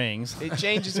if it rings. It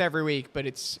changes every week, but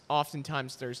it's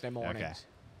oftentimes Thursday mornings. Okay.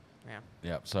 Yeah.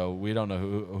 Yep. So we don't know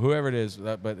whoever it is,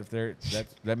 but if they're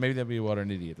that maybe they'll be what an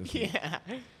idiot. This week. Yeah.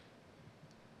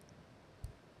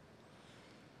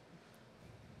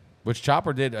 Which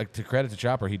Chopper did. To credit to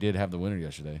Chopper, he did have the winner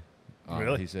yesterday.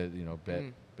 Really? He said, bet.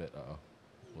 Uh-oh.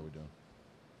 What are we doing?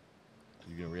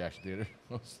 You get a reaction theater?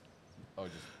 Oh,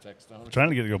 just text on. Trying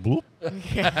to get it to go bloop.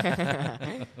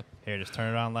 Here, just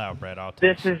turn it on loud, Brett. I'll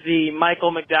This is the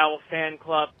Michael McDowell fan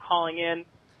club calling in.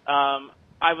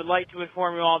 I would like to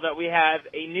inform you all that we have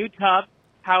a new tub.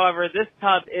 However, this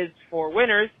tub is for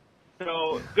winners,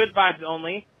 so good vibes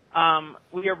only.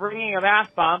 We are bringing a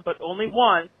bath bomb, but only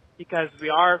one because we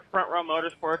are Front Row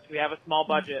Motorsports. We have a small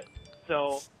budget.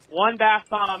 So one bath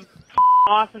bomb,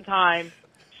 awesome time.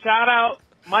 Shout out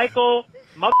Michael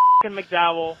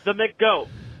McDowell, the McGOAT.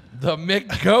 The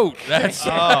McGOAT. That's Oh,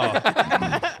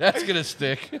 that's gonna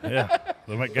stick. Yeah.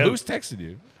 Who's texting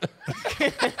you?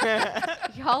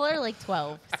 Y'all are like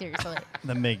 12. Seriously.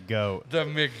 the McGoat. The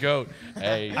McGOAT.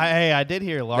 Hey. I did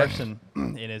hear Larson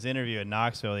in his interview at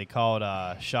Knoxville. He called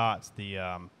Shots the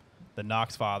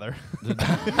Knox father, which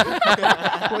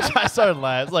I started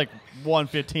laughing. It's like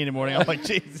 1:15 in the morning. I'm like,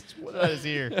 Jesus, what is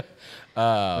here?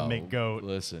 The McGoat.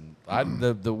 Listen,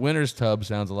 the winner's tub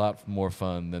sounds a lot more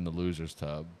fun than the loser's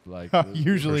tub. Like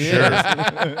Usually for sure.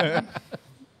 is.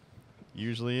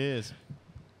 Usually is.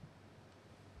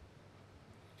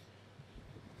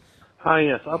 Hi,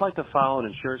 yes. I'd like to file an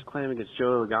insurance claim against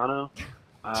Joey Logano.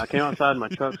 I came outside and my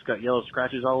truck's got yellow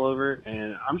scratches all over it,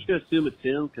 and I'm just going to assume it's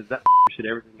him because that did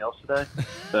everything else today.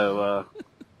 So,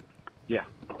 yeah.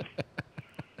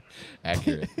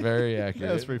 Accurate. Very accurate.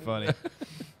 That was pretty funny.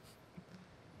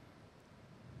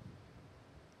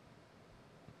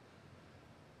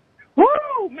 Woo!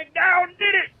 McDowell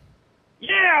did it!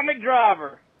 Yeah,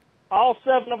 McDriver. All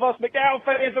 7 of us McDowell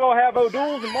fans are going to have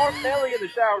O'Douls and Martinelli in the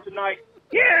shower tonight.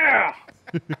 Yeah!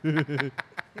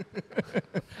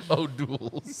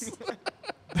 O'Douls.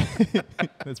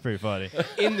 That's pretty funny.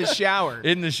 In the shower.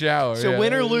 In the shower. So yeah.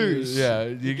 win or lose, Yeah,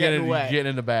 you getting wet.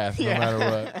 getting in the bath Yeah. no matter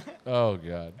what. Oh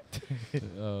God.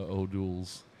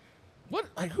 O'Douls. What?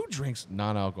 Like who drinks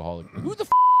non-alcoholic? Who the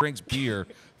drinks beer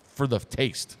for the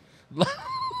taste?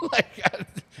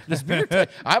 This beer.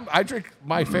 I drink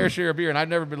my fair share of beer, and I've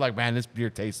never been like, man, this beer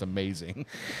tastes amazing.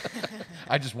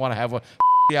 I just want to have one.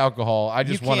 The alcohol. I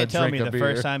just You want to can't tell drink me a the beer.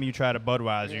 first time you tried a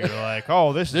Budweiser, you're like,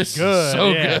 oh, this This is good. is so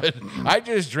Yeah. good. I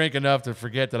just drink enough to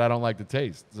forget that I don't like the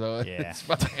taste. So Yeah. it's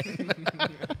fine.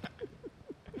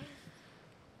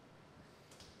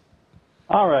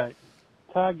 All right.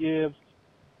 Ty Gibbs.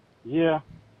 Yeah,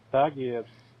 Ty Gibbs.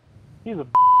 He's a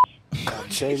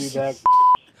baby back.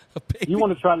 You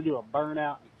want to try to do a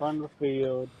burnout in front of the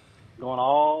field, going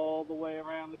all the way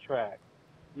around the track.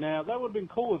 Now, that would have been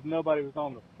cool if nobody was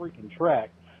on the freaking track.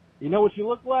 You know what you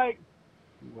look like?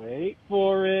 Wait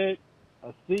for it.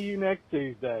 I'll see you next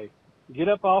Tuesday. Get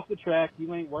up off the track.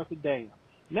 You ain't worth a damn.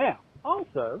 Now,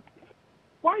 also,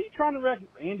 why are you trying to wreck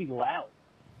Andy Lally?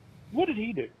 What did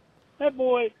he do? That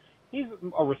boy, he's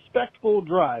a respectful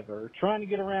driver trying to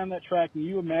get around that track, and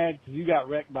you were mad because you got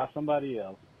wrecked by somebody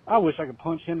else. I wish I could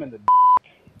punch him in the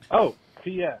Oh,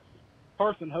 P.S.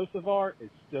 Carson Hocevar is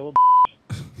still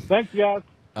a Thanks, guys.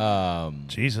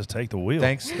 Jesus, take the wheel.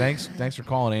 Thanks for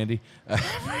calling, Andy.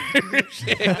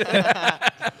 Appreciate it.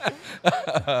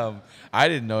 I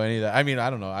didn't know any of that. I mean, I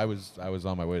don't know. I was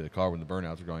on my way to the car when the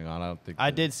burnouts were going on. I don't think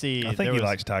I did see. I think he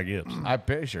likes Ty Gibbs. I'm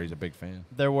pretty sure he's a big fan.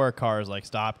 There were cars like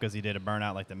stopped because he did a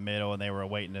burnout like the middle, and they were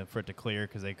waiting for it to clear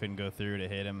because they couldn't go through to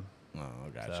hit him. Oh,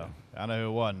 gotcha. So I know who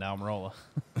it was. Now I'm rolling.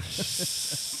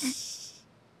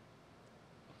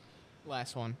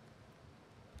 Last one.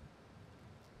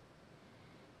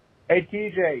 Hey,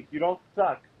 TJ, you don't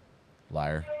suck.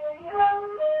 Liar.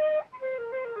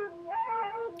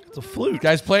 It's a flute.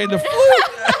 Guy's playing the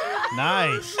flute.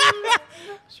 Nice.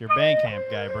 It's your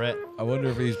Bandcamp guy, Brett. I wonder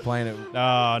if he's playing it.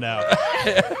 Oh no.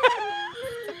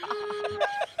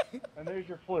 And there's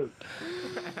your flute.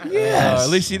 At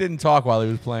least he didn't talk while he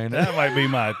was playing it. That might be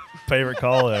my favorite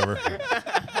call ever.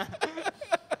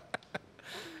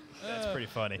 That's pretty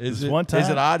funny. Is This it, one time- is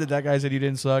it odd that guy said you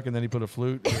didn't suck and then he put a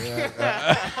flute?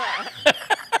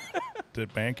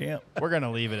 at band camp. We're going to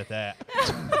leave it at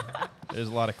that. There's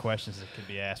a lot of questions that could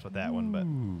be asked with that one, but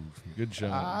Good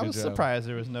job. I was Good job. surprised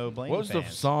there was no Blaney What was the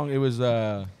fans. song? It was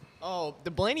Oh,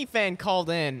 the Blaney fan called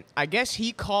in. I guess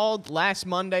he called last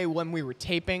Monday when we were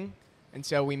taping, and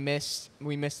so we missed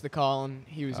the call, and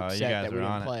he was Oh, you upset guys that we were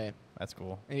didn't on play it. it. That's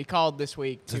cool. And he called this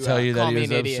week to to tell you call that he me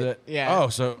was an idiot. upset. Yeah. Oh,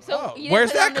 so you didn't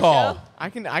where's put it on that the call? show?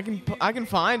 I can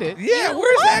find it. Yeah,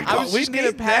 where's that I call? was We just gonna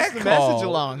need pass that the message call.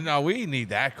 along. No, we need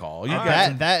that call. You got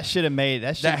some- That should have made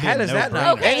that. Should how be a does that no-brainer.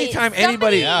 not? Okay, Anytime somebody-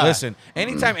 anybody Yeah. listen,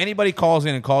 anytime anybody calls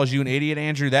in and calls you an idiot,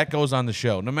 Andrew, that goes on the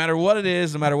show. No matter what it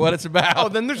is, no matter what it's about. Oh,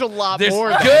 then there's a lot There's more.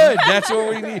 good. That's what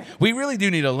we need. We really do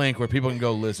need a link where people can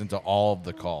go listen to all of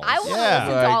the calls. I want to Yeah.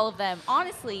 listen Like- to all of them.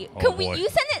 Honestly, Oh, could boy. you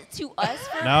send it to us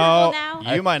for No, approval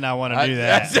now? you might not want to do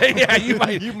that. Yeah, you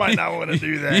might. You might not want to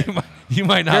do that. You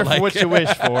might not Careful like what it. you wish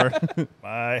for.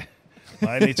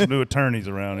 I need some new attorneys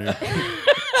around here.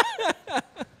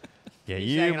 Yeah, second,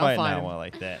 you I'll might find not him. want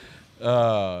like that.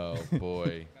 Oh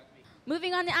boy.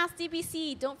 Moving on to Ask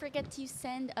DBC, don't forget to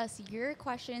send us your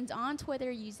questions on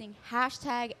Twitter using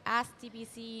hashtag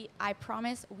AskDBC. I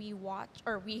promise we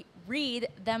read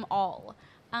them all.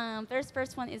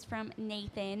 First one is from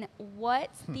Nathan.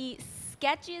 What's the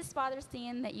sketchiest spotter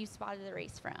stand that you spotted the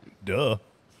race from? Duh.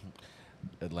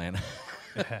 Atlanta.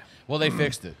 Well, they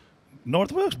fixed it.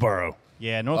 North Wilkesboro.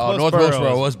 Yeah, North North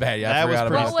Wilkesboro was bad. Yeah, I that was forgot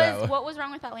pretty- about What that was one. what was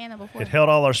wrong with Atlanta before? It held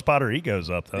all our spotter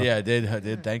egos up, though. Yeah, it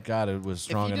did. Thank God it was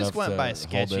strong If you enough just went to by hold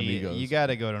sketchy, them egos. you got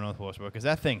to go to North Wilkesboro because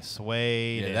that thing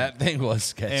swayed. Yeah, and- that thing was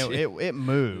sketchy. and it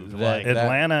moved. That- like,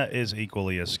 Atlanta is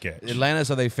equally as sketch. Atlanta,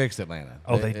 so they fixed Atlanta.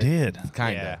 Oh, they did?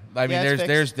 Kind Yeah. of. I mean, Yeah,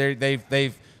 it's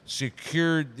they've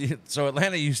secured. So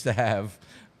Atlanta used to have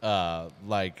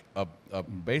like a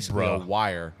basically a Bruh.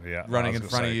 wire Yeah, I running was in gonna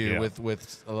front of say, you yeah. with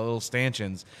little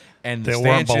stanchions, and the They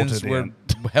weren't stanchions bolted were in.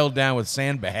 held down with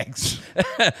sandbags,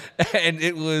 and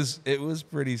it was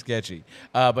pretty sketchy.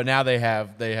 But now they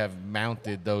have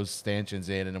mounted those stanchions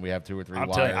in, and then we have 2 or 3 I'll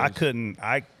wires. tell you, I couldn't.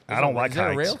 I don't like is there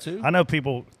a heights. rail, too? I know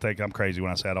people think I'm crazy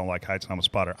when I say I don't like heights and I'm a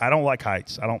spotter. I don't like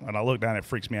heights. And I look down, it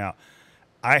freaks me out.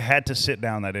 I had to sit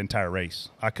down that entire race.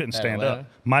 I couldn't At stand Atlanta? up.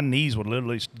 My knees would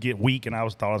literally get weak, and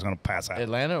thought I was going to pass out.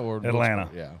 Atlanta or Atlanta.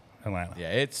 Wilkesboro? Atlanta. Yeah,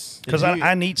 it's Because Did you-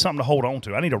 I need something to hold on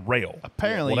to. I need a rail.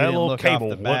 apparently, well, you that didn't little look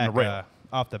cable off the wasn't back, a rail.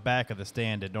 off the back of the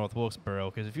stand at North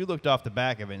Wilkesboro. Because if you looked off the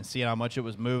back of it and seeing how much it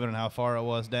was moving and how far it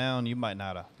was down, you might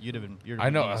not have. You'd have been. You'd have I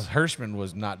know been easy. Hirschman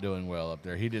was not doing well up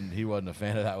there. He wasn't a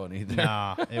fan of that one either.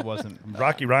 Nah, it wasn't.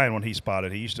 Rocky Ryan, when he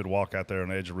spotted, he used to walk out there on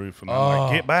the edge of the roof, and I'm Oh.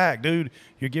 like, "Get back, dude!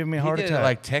 You're giving me a He heart did it attack."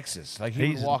 like Texas. Like he would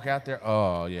He's- walk out there.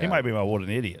 Oh yeah. He might be my what an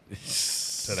idiot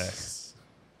today.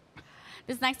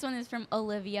 This next one is from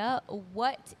Olivia.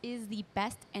 What is the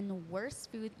best and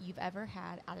worst food you've ever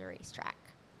had at a racetrack?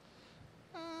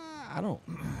 I don't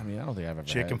think I've ever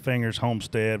Chicken had. fingers,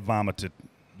 Homestead, vomited.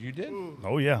 You did?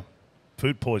 Oh yeah,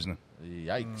 food poisoning.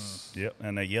 Yikes. Yep,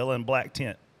 and a yellow and black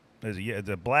tent. There's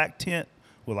a black tent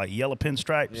with like yellow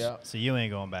pinstripes. Yeah. So you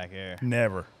ain't going back there.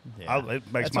 Never. Yeah.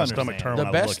 It makes That's my stomach turn The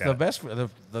when I look best, at the it.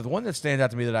 best, the one that stands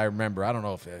out to me that I remember. I don't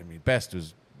know if best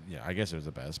was. Yeah, I guess it was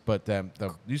the best. But the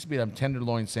used to be them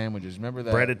tenderloin sandwiches. Remember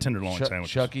that Breaded tenderloin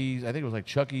sandwiches. Chucky's. I think it was like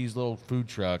Chucky's little food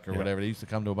truck or Yeah. whatever. They used to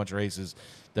come to a bunch of races.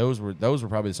 Those were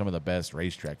probably some of the best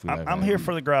racetrack food. I've I'm had. here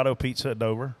for the grotto pizza at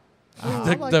Dover.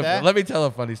 I like that. Let me tell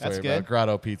a funny story That's about good.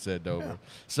 Grotto Pizza at Dover.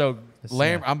 So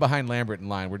yeah. I'm behind Lambert in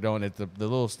line. We're doing it. The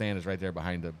little stand is right there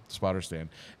behind the spotter stand.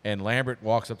 And Lambert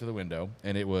walks up to the window,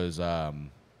 and it was let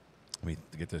me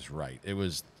get this right. It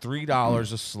was $3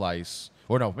 a slice,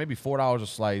 or no, maybe $4 a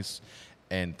slice,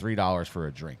 and $3 for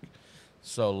a drink.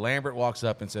 So Lambert walks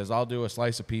up and says, "I'll do a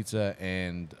slice of pizza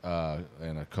and a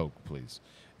Coke, please."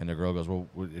 And the girl goes, "Well,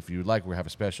 if you'd like, we have a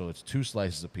special. It's 2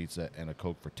 slices of pizza and a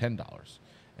Coke for $10."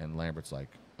 And Lambert's like,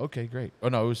 "Okay, great." Oh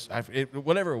no, it was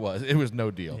whatever it was no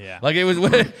deal. Yeah. Like it was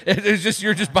just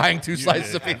you're just buying 2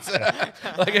 slices of pizza.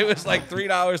 Like it was like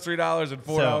 $3 and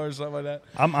 $4, something like that.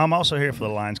 I'm also here for the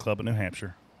Lions Club in New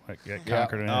Hampshire. At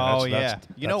Concord. Oh That's- yeah. that's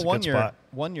You know, a one good year spot.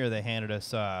 they handed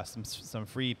us some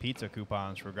free pizza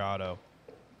coupons for Grotto,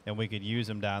 and we could use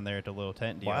them down there at the little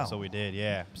tent deal. Wow. So we did.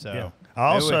 Yeah. So Yeah.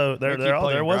 Also, we keep there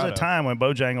plugging was a Grotto. time when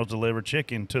Bojangles delivered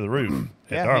chicken to the roof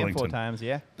at Yeah, a handful of Darlington. times.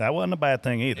 Yeah. That wasn't a bad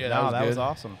thing either. Yeah, No, that was good.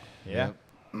 awesome. Yeah.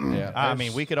 Yeah. I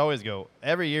mean, we could always go.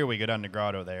 Every year we go down to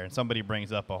Grotto there, and somebody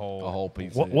brings up a a whole whole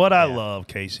pizza. What I Yeah. love,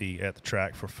 Casey, at the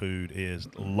track for food is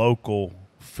local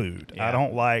food. Yeah. I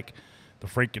don't like the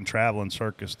freaking traveling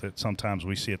circus that sometimes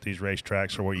we see at these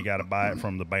racetracks, or where you got to buy it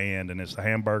from the band, and it's the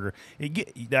hamburger.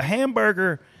 The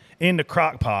hamburger in the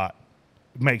crock pot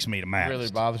makes me the maddest.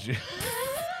 really bothers you.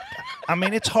 I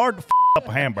mean, it's hard to up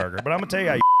a hamburger, but I'm gonna tell you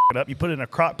how you it up. You put it in a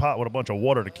crock pot with a bunch of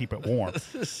water to keep it warm.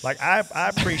 Like I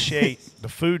appreciate the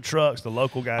food trucks, the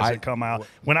local guys that come out.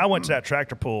 When I went to that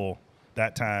tractor pull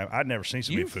that time, I'd never seen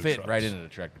so many food trucks. You fit right into the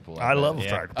tractor pull. I love a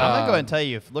tractor pull. I'm gonna go ahead and tell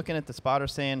you, if looking at the spotter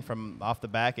stand from off the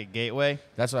back at Gateway,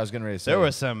 that's what I was getting ready to say. There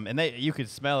was some, and you could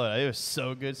smell it. It was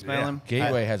so good smelling.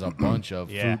 Gateway has a bunch of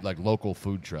food, like local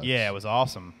food trucks. Yeah, it was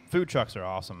awesome. Food trucks are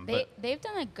awesome. They've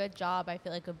done a good job, I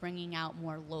feel like, of bringing out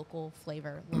more local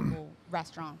flavor, local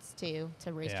restaurants too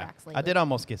to racetracks lately. I did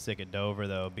almost get sick of Dover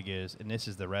though, and this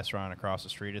is the restaurant across the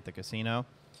street at the casino.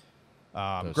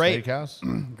 Great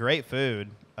steakhouse, great food.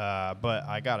 But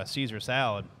I got a Caesar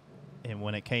salad, and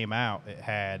when it came out, it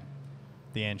had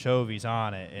the anchovies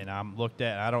on it, and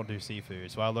I don't do seafood,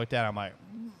 so I looked at it, I'm like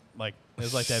it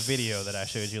was like that video that I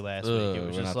showed you last week. It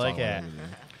was just like that.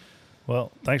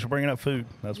 Well, thanks for bringing up food.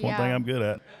 That's one thing I'm good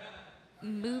at.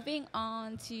 Moving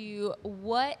on to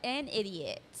What an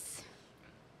Idiot.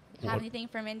 Have anything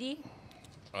from Indy?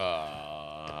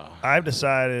 I've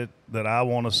decided that I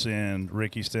want to send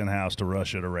Ricky Stenhouse to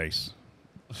Russia to race.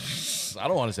 I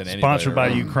don't want to send anybody. Sponsored by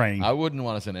Ukraine. I wouldn't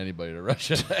want to send anybody to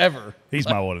Russia ever. He's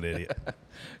my what an idiot.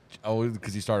 Oh,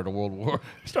 because he started a world war.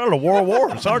 He started a world war.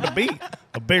 It's hard to beat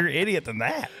a bigger idiot than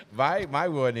that. My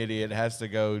one idiot has to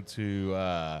go to,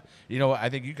 I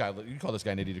think you called this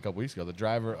guy an idiot a couple weeks ago, the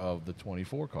driver of the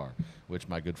 24 car, which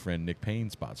my good friend Nick Payne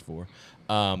spots for.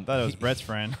 Thought it was Brett's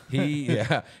friend.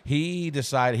 He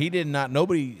decided,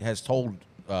 nobody has told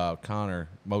Connor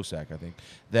Mosak, I think,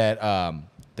 that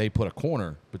they put a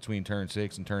corner between turn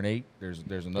 6 and turn 8.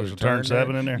 There's another turn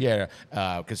 7 in there. Yeah,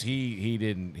 because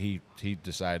he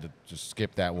decided to just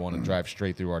skip that one and drive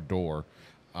straight through our door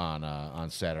on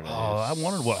Saturday. Oh, I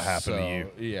wondered what happened to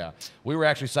you. Yeah, we were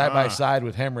actually side by side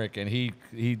with Hemrick, and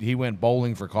he went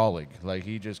bowling for colleague. Like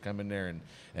he just come in there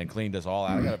and cleaned us all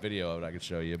out. I got a video of it I could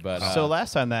show you. But so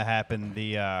last time that happened,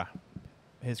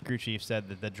 his crew chief said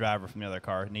that the driver from the other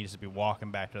car needs to be walking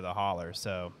back to the hauler.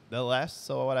 So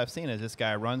what I've seen is this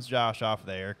guy runs Josh off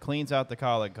there, cleans out the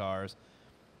colleague cars.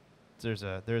 There's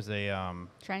a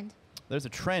trend. There's a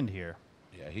trend here.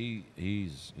 Yeah, he's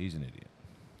an idiot.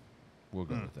 We'll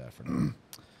go with that for now.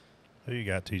 Who you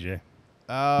got, TJ?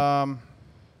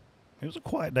 It was a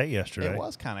quiet day yesterday. It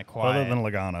was kind of quiet. Other than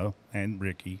Logano and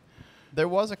Ricky. There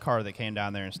was a car that came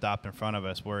down there and stopped in front of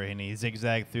us and he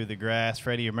zigzagged through the grass.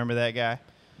 Freddie, you remember that guy?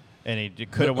 And he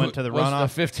could have went to the runoff.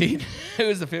 Was the 15? It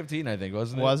was the 15, I think,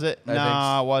 wasn't it? Was it? No,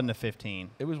 it wasn't a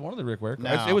 15. It was one of the Rick Ware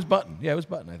cars. No. It was Button. Yeah, it was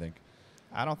Button, I think.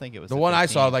 I don't think it was the one 15. I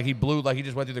saw. Like he blew, like he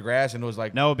just went through the grass and it was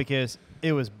like. No, because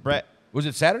it was Brett. Was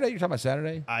it Saturday? You're talking about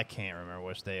Saturday? I can't remember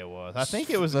which day it was. I think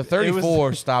it was the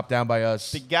 34 stopped down by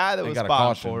us. The guy that was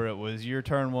spotting for it was your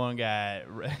turn one guy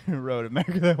Road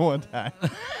America that one time.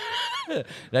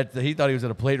 He thought he was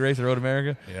at a plate race at Road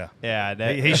America?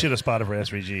 Yeah. He should have spotted for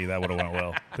SVG. That would have went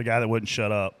well. The guy that wouldn't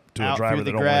shut up to a driver that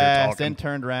the don't want to hear talking. Then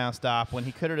turned around, stopped. When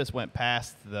he could have just went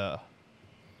past the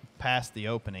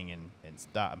opening and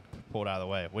stopped, pulled out of the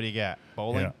way. What do you got?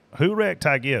 Bowling? Yeah. Who wrecked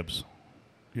Ty Gibbs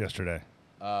yesterday?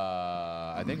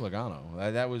 I think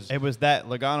Logano. That was. It was that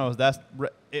Logano's.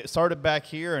 It started back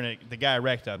here, and the guy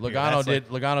wrecked up here.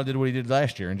 Logano did what he did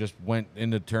last year and just went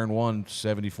into turn 1,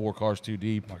 74 cars too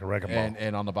deep, like a wrecking ball,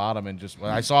 and on the bottom, and just when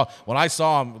I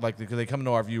saw him, like because they come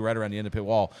into our view right around the end of pit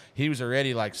wall, he was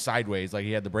already like sideways, like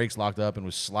he had the brakes locked up and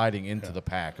was sliding into the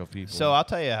pack of people. So I'll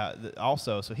tell you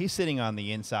also. So he's sitting on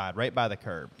the inside, right by the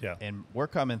curb, and we're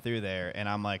coming through there, and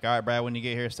I'm like, all right, Brad, when you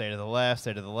get here, stay to the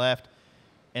left.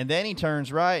 And then he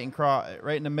turns right and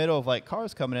right in the middle of like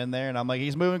cars coming in there, and I'm like,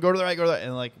 he's moving, go to the right,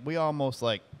 and like we almost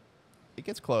like it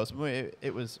gets close.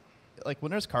 It was like when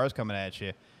there's cars coming at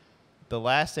you, the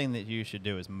last thing that you should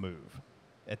do is move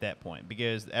at that point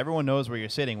because everyone knows where you're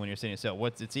sitting when you're sitting still.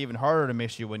 It's even harder to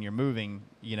miss you when you're moving,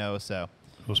 So,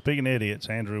 well, speaking of idiots,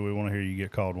 Andrew, we want to hear you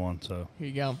get called one. So here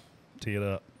you go. Tee it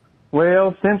up.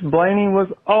 Well, since Blaney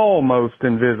was almost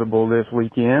invisible this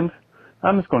weekend,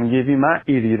 I'm just going to give you my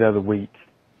idiot of the week.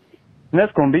 And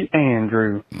that's going to be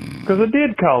Andrew, because I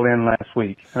did call in last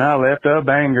week, and I left a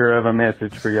banger of a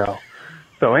message for y'all.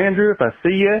 So, Andrew, if I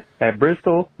see you at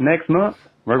Bristol next month,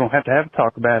 we're going to have a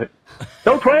talk about it.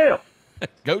 Go 12!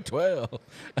 Go 12.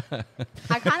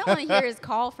 I kind of want to hear his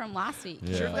call from last week.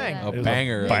 Yeah. Sure thing. A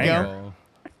banger.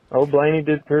 Oh, Blaney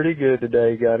did pretty good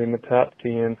today. Got him a top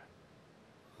 10.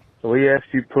 So we ask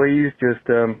you, please, just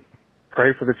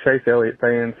pray for the Chase Elliott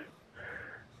fans.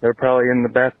 They're probably in the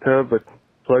bathtub with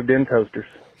plugged-in toasters.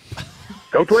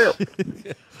 Go 12.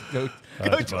 Go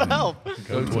 12.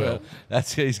 Go 12.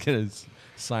 That's he's going to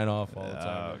sign off all the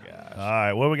time. Oh, gosh. All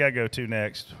right, what we got to go to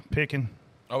next? Picking?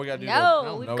 Oh, we got to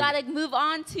do we've got to move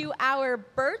on to our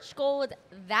Birch Gold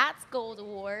That's Gold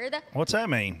Award. What's that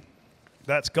mean?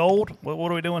 That's gold?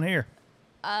 What are we doing here?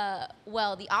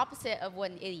 Well, the opposite of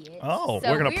what an idiot. Oh,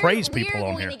 we're going to praise people on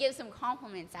here. We're going to give some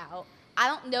compliments out. I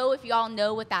don't know if y'all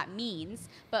know what that means,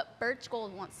 but Birch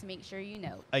Gold wants to make sure you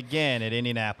know. Again, at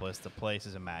Indianapolis, the place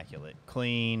is immaculate.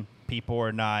 Clean, people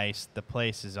are nice. The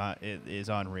place is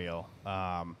unreal.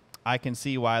 I can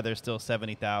see why there's still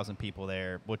 70,000 people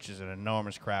there, which is an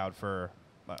enormous crowd for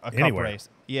a cup race.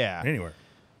 Yeah. Anywhere.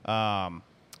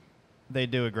 They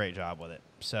do a great job with it.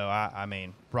 So, I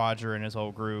mean, Roger and his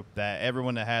whole group, that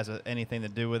everyone that has anything to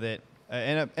do with it,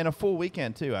 and a full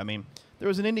weekend, too. I mean, there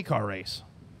was an IndyCar race.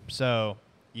 So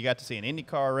you got to see an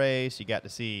IndyCar race. You got to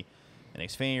see an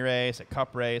Xfinity race, a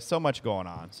Cup race. So much going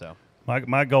on. So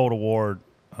my gold award,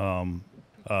 I'm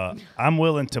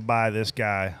willing to buy this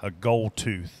guy a gold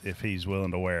tooth if he's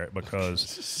willing to wear it,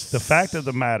 because the fact of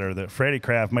the matter that Freddie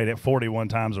Kraft made it 41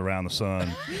 times around the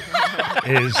sun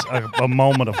is a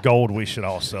moment of gold we should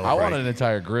all celebrate. I want an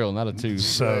entire grill, not a tooth.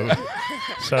 So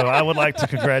I would like to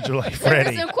congratulate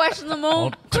Freddie. There's some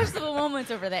questionable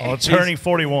moments over there. On turning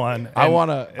 41. I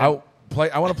want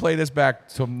to play this back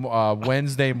to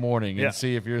Wednesday morning and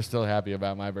see if you're still happy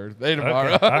about my birthday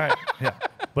tomorrow. Okay. All right. Yeah.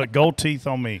 But gold teeth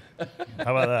on me.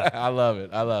 How about that? I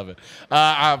love it.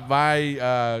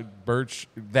 My Birch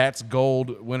That's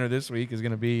Gold winner this week is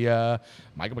going to be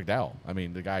Michael McDowell. I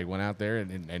mean, the guy went out there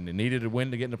and needed a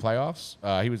win to get into playoffs.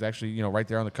 He was actually, right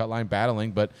there on the cut line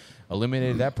battling, but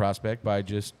eliminated that prospect by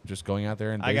just going out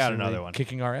there and I got another one.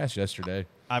 Kicking our ass yesterday.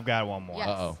 I've got one more. Yes.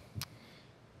 Uh-oh.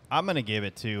 I'm going to give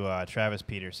it to Travis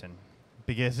Peterson,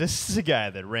 because this is a guy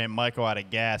that ran Michael out of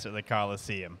gas at the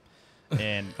Coliseum.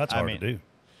 And That's hard to do.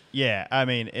 Yeah, I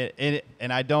mean,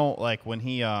 and I don't like when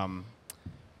he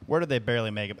where did they barely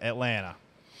make it? Atlanta.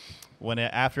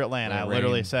 After Atlanta, I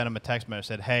literally sent him a text message,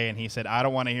 said, "Hey," and he said, "I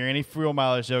don't want to hear any fuel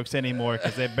mileage jokes anymore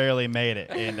because they barely made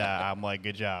it." And I'm like,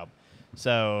 "Good job."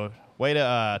 So way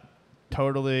to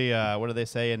totally what do they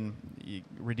say? And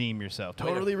redeem yourself.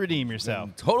 Totally redeem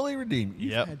yourself. Totally redeem.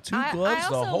 You've Yep. had 2 gloves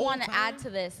the whole time. I also want to add to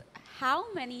this.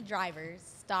 How many drivers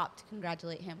stopped to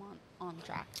congratulate him on the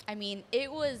track? I mean, it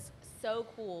was so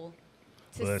cool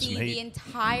to see the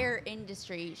entire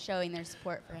industry showing their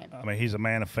support for him. I mean, he's a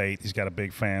man of faith. He's got a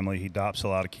big family. He adopts a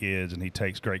lot of kids, and he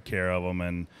takes great care of them.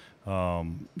 And, I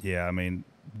mean,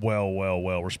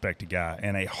 well respected guy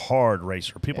and a hard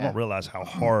racer. People don't realize how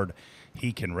hard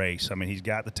he can race. I mean, he's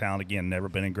got the talent, again, never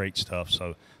been in great stuff.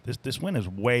 So this win is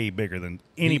way bigger than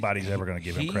anybody's ever going to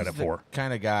give him credit for. He's the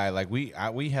kind of guy, like we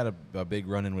had a big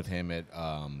run-in with him at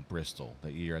Bristol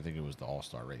that year. I think it was the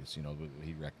All-Star race.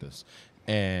 He wrecked us.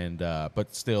 And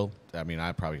but still, I mean,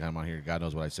 I probably come on here. God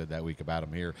knows what I said that week about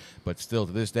him here. But still,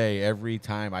 to this day, every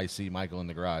time I see Michael in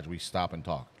the garage, we stop and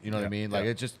talk. You know what I mean? Like,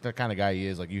 it's just the kind of guy he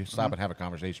is. Like, you stop and have a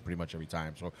conversation pretty much every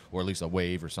time, or at least a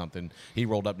wave or something. He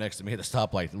rolled up next to me at the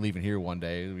stoplight leaving here one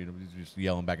day, just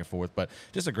yelling back and forth. But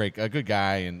just a good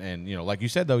guy. And like you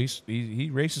said, though,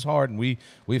 he races hard, and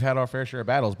we've had our fair share of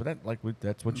battles. But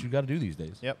that's what you got to do these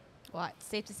days. Yep. Well, it's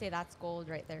safe to say that's gold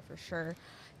right there for sure.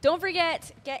 Don't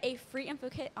forget, get a free info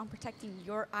kit on protecting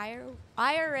your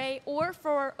IRA or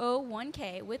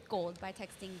 401k with gold by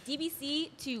texting DBC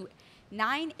to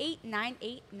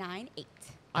 989898.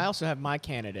 I also have my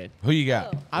candidate. Who you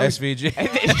got? SVG?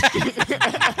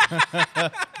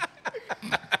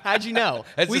 How'd you know?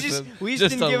 We just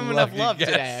didn't give him enough love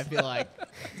today, I feel like.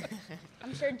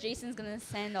 I'm sure Jason's going to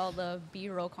send all the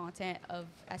B-roll content of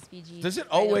SVG. Does it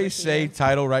always say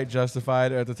title right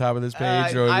justified at the top of this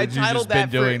page, or have you just been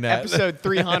doing that? Episode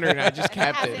 300, I just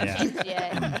kept it. Changed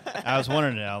yet. I was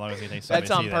wondering how long it was going to take somebody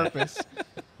That's to see on that. purpose.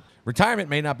 Retirement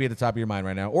may not be at the top of your mind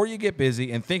right now, or you get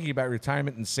busy and thinking about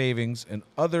retirement and savings and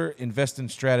other investing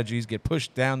strategies get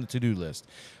pushed down the to-do list.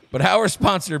 But our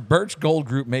sponsor, Birch Gold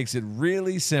Group, makes it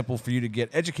really simple for you to get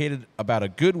educated about a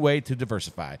good way to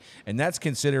diversify, and that's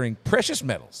considering precious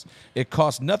metals. It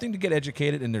costs nothing to get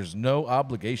educated, and there's no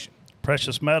obligation.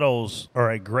 Precious metals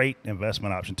are a great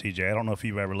investment option, TJ. I don't know if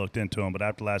you've ever looked into them, but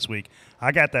after last week,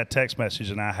 I got that text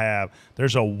message, and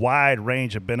there's a wide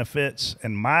range of benefits,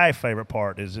 and my favorite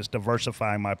part is just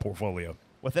diversifying my portfolio.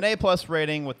 With an A+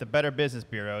 rating with the Better Business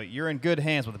Bureau, you're in good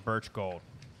hands with Birch Gold.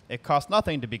 It costs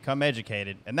nothing to become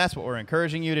educated, and that's what we're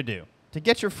encouraging you to do. To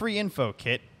get your free info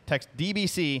kit, text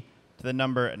DBC to the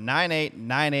number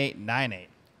 989898.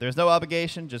 There's no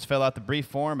obligation. Just fill out the brief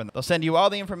form, and they'll send you all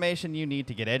the information you need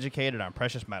to get educated on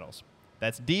precious metals.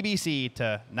 That's DBC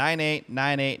to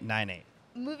 989898.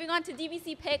 Moving on to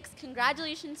DBC picks.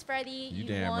 Congratulations, Freddie. You You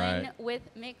damn won right. with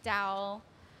McDowell.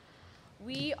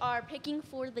 We are picking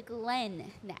for the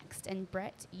Glen next. And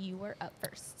Brett, you are up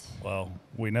first. Well,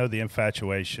 we know the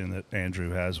infatuation that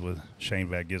Andrew has with Shane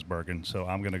Van Gisbergen, so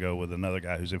I'm going to go with another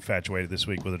guy who's infatuated this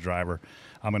week with a driver.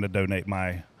 I'm going to donate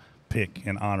my pick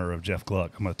in honor of Jeff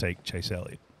Gluck. I'm going to take Chase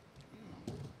Elliott.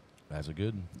 That's a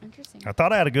good one. Interesting. I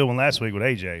thought I had a good one last week with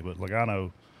AJ, but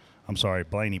Logano, I'm sorry,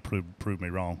 Blaney proved me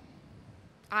wrong.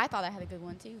 I thought I had a good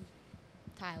one, too.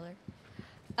 Tyler.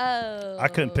 Oh. I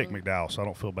couldn't pick McDowell, so I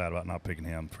don't feel bad about not picking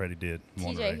him. Freddie did.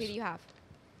 TJ, who do you have?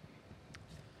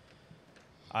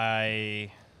 I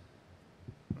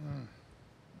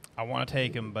want to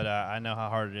take him, but I know how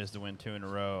hard it is to win 2 in a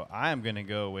row. I am going to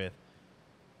go with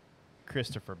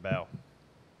Christopher Bell.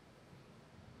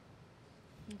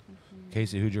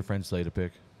 Casey, who'd your friend Slay to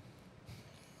pick?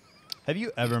 Have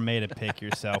you ever made a pick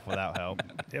yourself without help?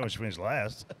 Yeah, when she finished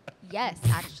last. Yes,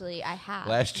 actually, I have.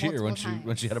 Last year when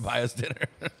Multiple she had to buy us dinner.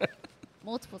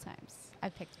 Multiple times.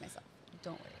 I've picked myself.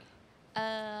 Don't worry.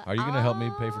 Are you going to help me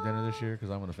pay for dinner this year? Because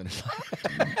I'm going to finish.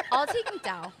 I'll take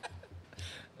McDowell.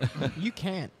 You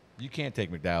can't. You can't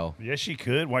take McDowell. Yes, you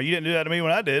could. Why you didn't do that to me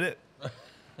when I did it?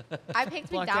 I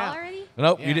picked Lucked McDowell out. already?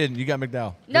 Nope, Yeah. you didn't. You got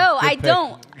McDowell. No, Good I pick.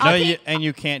 don't. And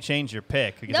you can't change your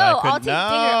pick. Because No, I I'll take couldn't.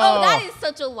 Dinger. Oh, that is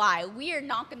such a lie. We are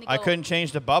not going to go. I couldn't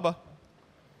change to Bubba.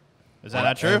 Is that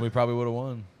not true? And we probably would have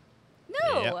won.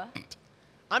 No.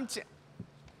 Yep.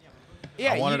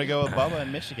 Yeah, I wanted to go with Bubba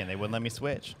in Michigan. They wouldn't let me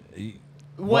switch.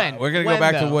 When? We're going to When, go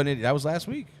back though? to when that was last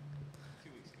week.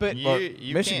 But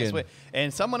You Michigan. can't switch.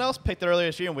 And someone else picked it earlier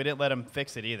this year, and we didn't let them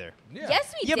fix it either.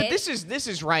 Yes, we yeah, did. but this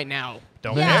is right now.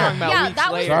 Don't yeah, care. talking about yeah, weeks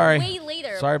that was later. Sorry. way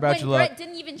later. Sorry about when your luck. Brett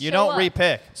didn't even You show don't up.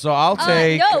 repick. So I'll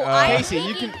take. No, I'm Casey,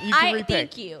 you thinking- can repick.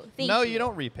 Thank you. Thank No, you you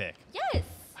don't repick. Yes.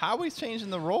 How are we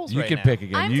changing the rules you right can now? pick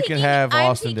again. You can have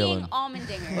Austin Dillon. I'm taking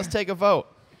Almendinger. Let's take a vote.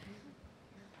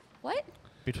 What?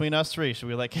 Between us three, should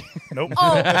we Nope.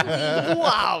 Oh,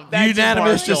 Wow. That's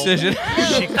Unanimous impartial. decision.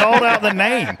 She called out the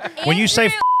name. When you say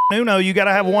Andrew- Uno, you got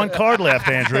to have one card left,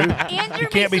 Andrew. Andrew You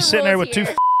can't be makes the sitting there rules with two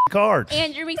here. cards.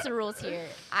 Andrew makes the rules here.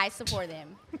 I support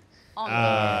him.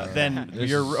 then This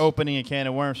you're is- opening a can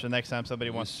of worms for next time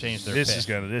somebody wants to change their This pick. is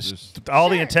gonna. All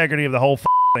the Sure. integrity of the whole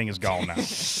thing is gone now.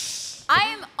 I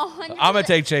am 100. I'm going to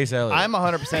take Chase Elliott. I'm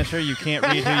 100% sure you can't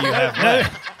read who you have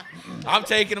left. I'm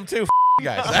taking him too, you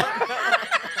guys.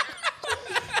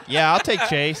 Yeah, I'll take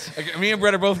Chase. Me and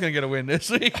Brett are both going to get a win this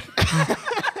week.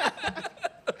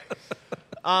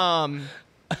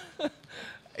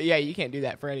 Yeah, you can't do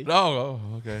that, Freddie. Oh,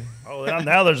 okay. Oh,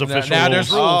 now there's official now rules. there's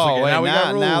rules. Oh, again. wait, Now we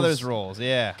got now rules. there's rules.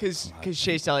 Yeah. Because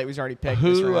Chase Elliott was already picked.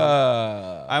 this Who?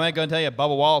 round. I'm going to go and tell you,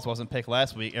 Bubba Wallace wasn't picked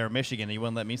last week, or Michigan, and he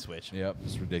wouldn't let me switch. Yep,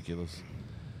 it's ridiculous.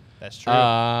 That's true.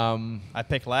 I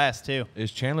picked last, too.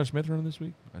 Is Chandler Smith running this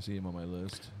week? I see him on my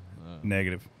list.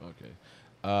 Negative. Okay.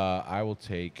 I will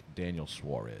take Daniel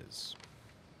Suarez.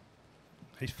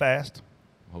 He's fast.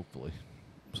 Hopefully.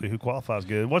 See who qualifies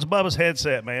good. What's Bubba's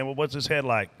headset, man? What's his head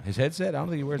like? His headset? I don't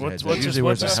think he wears a What's headset. He usually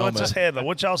wears a helmet. his head like?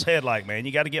 What's y'all's head like, man?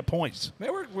 You got to get points.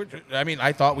 Man, I mean,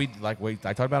 I thought we'd I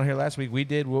talked about it here last week. We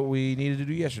did what we needed to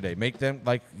do yesterday. Make them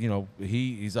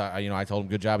he's I told him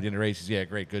good job at the end of the race. He's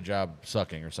great, good job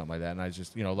sucking or something like that. And I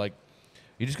just you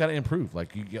just got to improve.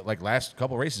 Like you get last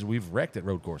couple races we've wrecked at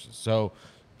road courses. So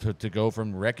to go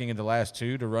from wrecking in the last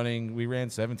two to running, we ran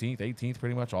 17th, 18th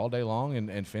pretty much all day long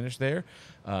and finished there.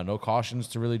 No cautions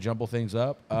to really jumble things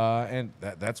up. And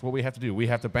that's what we have to do. We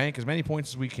have to bank as many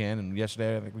points as we can. And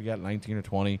yesterday, I think we got 19 or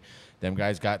 20. Them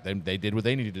guys they did what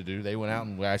they needed to do. They went out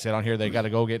and I said on here, they got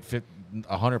to go get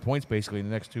 100 points basically in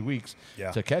the next 2 weeks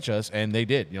to catch us. And they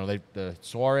did.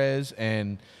 Suarez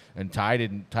and Ty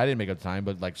didn't make up the time,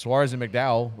 but like Suarez and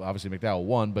McDowell, obviously McDowell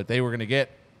won, but they were going to get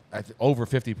over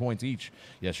 50 points each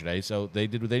yesterday. So they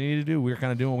did what they needed to do. We were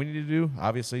kind of doing what we needed to do.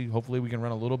 Obviously, hopefully we can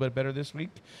run a little bit better this week.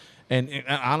 And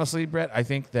honestly, Brett, I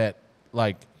think that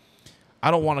I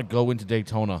don't want to go into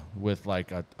Daytona with I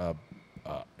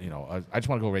just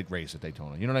want to go race at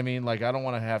Daytona. You know what I mean? I don't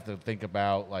want to have to think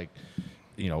about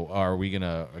are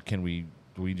we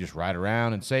do we just ride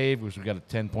around and save because we got a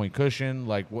 10-point cushion?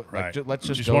 Right. Let's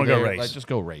just wanna go go there. race. Let's just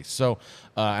go race. So,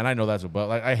 and I know that's but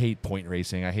I hate point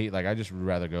racing. I hate I just would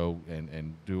rather go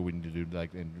and do what we need to do,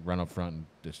 and run up front and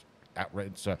just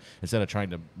outright. So instead of trying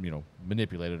to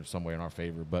manipulate it some way in our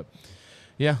favor. But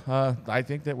yeah, I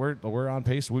think that we're on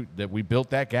pace. We built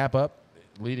that gap up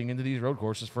leading into these road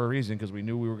courses for a reason because we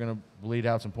knew we were going to bleed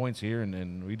out some points here,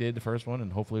 and we did the first one,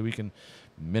 and hopefully we can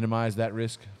minimize that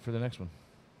risk for the next one.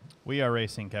 We are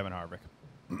racing Kevin Harvick,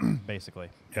 basically.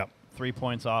 Yep. 3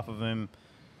 points off of him.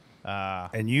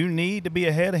 And you need to be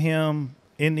ahead of him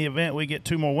in the event we get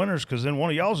two more winners because then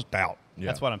one of y'all's out. Yeah.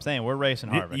 That's what I'm saying. We're racing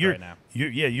Harvick right now.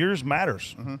 Yours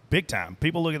matters big time.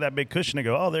 People look at that big cushion and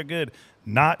go, "Oh, they're good."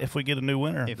 Not if we get a new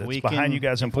winner If that's we behind can, you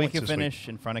guys in if we points can this finish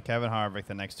in front of Kevin Harvick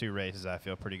the next 2 races, I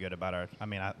feel pretty good about our. I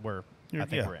mean, I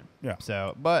think we're in. Yeah.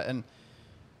 So, but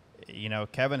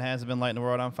Kevin hasn't been lighting the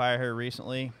world on fire here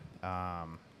recently.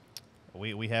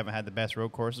 We haven't had the best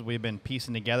road courses. We've been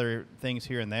piecing together things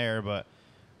here and there, but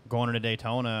going into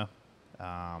Daytona,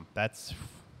 that's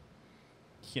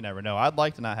you never know. I'd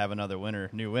like to not have another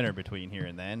new winner between here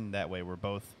and then. That way, we're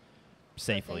both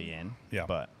safely in. Yeah.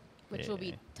 But Which will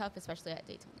be tough, especially at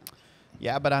Daytona.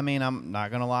 yeah, but I mean, I'm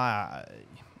not gonna lie.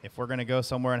 If we're gonna go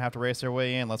somewhere and have to race our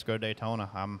way in, let's go to Daytona.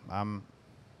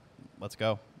 Let's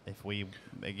go.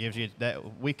 It gives you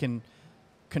that we can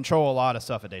control a lot of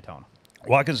stuff at Daytona.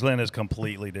 Watkins Glen is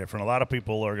completely different. A lot of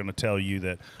people are going to tell you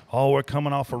that, we're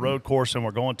coming off a road course and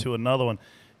we're going to another one,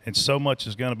 and so much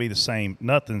is going to be the same.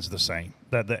 Nothing's the same.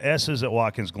 That the S's at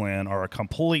Watkins Glen are a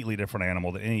completely different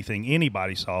animal than anything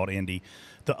anybody saw at Indy.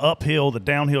 The uphill, the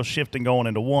downhill shifting going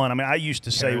into one. I mean, I used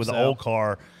to say with the old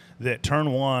car that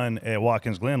turn 1 at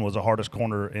Watkins Glen was the hardest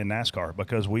corner in NASCAR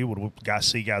because we would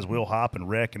see guys wheel hop and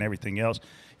wreck and everything else.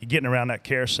 You're getting around that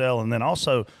carousel, and then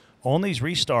also on these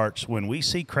restarts, when we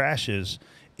see crashes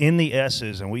in the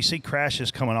S's and we see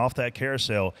crashes coming off that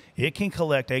carousel, it can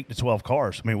collect 8 to 12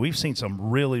 cars. I mean, we've seen some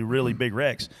really, really big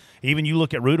wrecks. Even you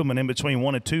look at Rudeman in between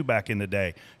 1 and 2 back in the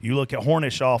day. You look at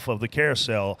Hornish off of the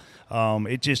carousel.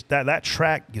 It just that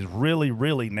track is really,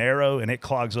 really narrow, and it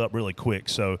clogs up really quick.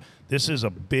 So this is a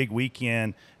big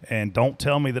weekend, and don't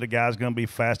tell me that a guy's going to be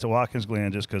fast at Watkins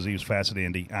Glen just because he was fast at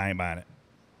Indy. I ain't buying it.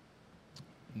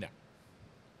 No.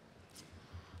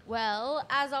 Well,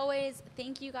 as always,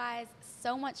 thank you guys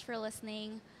so much for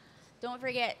listening. Don't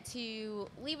forget to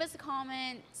leave us a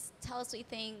comment, tell us what you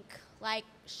think, like,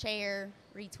 share,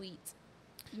 retweet.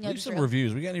 Leave some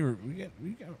reviews. I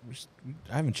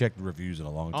haven't checked the reviews in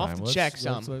a long time. I'll have to check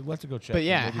some. Let's go check. But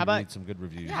yeah, Maybe how about read some good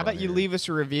reviews? How about you leave us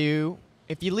a review?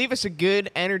 If you leave us a good,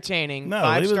 entening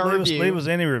 5-star review. Leave us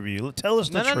any review. Tell us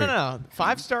the truth. No.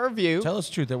 5-star review. Tell us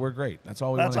the truth that we're great. That's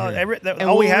all we want That's to hear.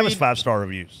 all we have is 5-star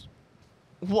reviews.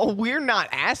 Well, we're not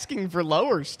asking for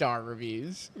lower star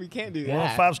reviews. We can't do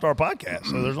that. We're a 5-star podcast,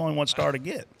 so there's only 1 star to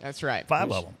get. That's right.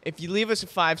 5 of them. If you leave us a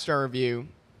 5-star review,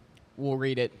 we'll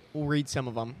read it. We'll read some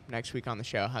of them next week on the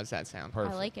show. How's that sound? I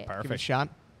like it. Give it a shot.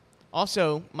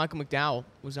 Also, Michael McDowell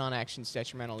was on Action's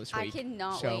Detrimental this week. I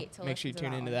cannot so wait to make sure you listen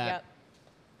tune to into that. that.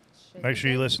 Yep. Make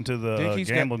sure you listen to the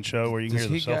gambling show where you can hear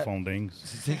the cell phone dings.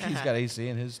 Do you think he's got AC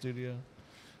in his studio?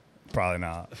 Probably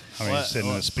not. I mean, he's sitting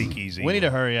in a speakeasy. We need to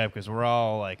hurry up because we're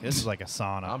all like, this is like a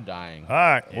sauna. I'm dying. All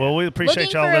right. Yeah. Well, we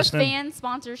appreciate y'all listening. Looking for a fan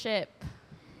sponsorship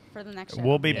for the next show.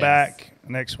 We'll be back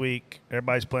next week.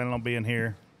 Everybody's planning on being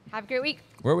here. Have a great week.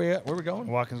 Where we at? Where we going?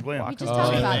 Watkins Glen. We just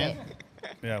talked about it.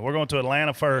 Yeah, we're going to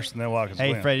Atlanta first and then Watkins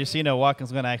Glen. Hey, Fred, just so you know,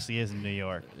 Watkins Glen actually is in New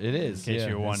York. It is. In case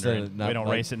you're wondering. We don't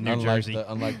race in New Jersey.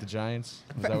 Unlike the Giants.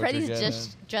 Is that what Freddie's you're getting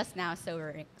at? just now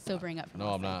sobering up. From No,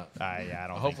 I'm not. Yeah, I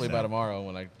don't Hopefully think so. by tomorrow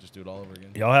when I just do it all over again.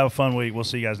 Y'all have a fun week. We'll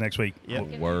see you guys next week.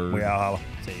 Yep. Word. We out. Holla.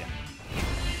 See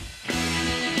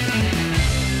ya.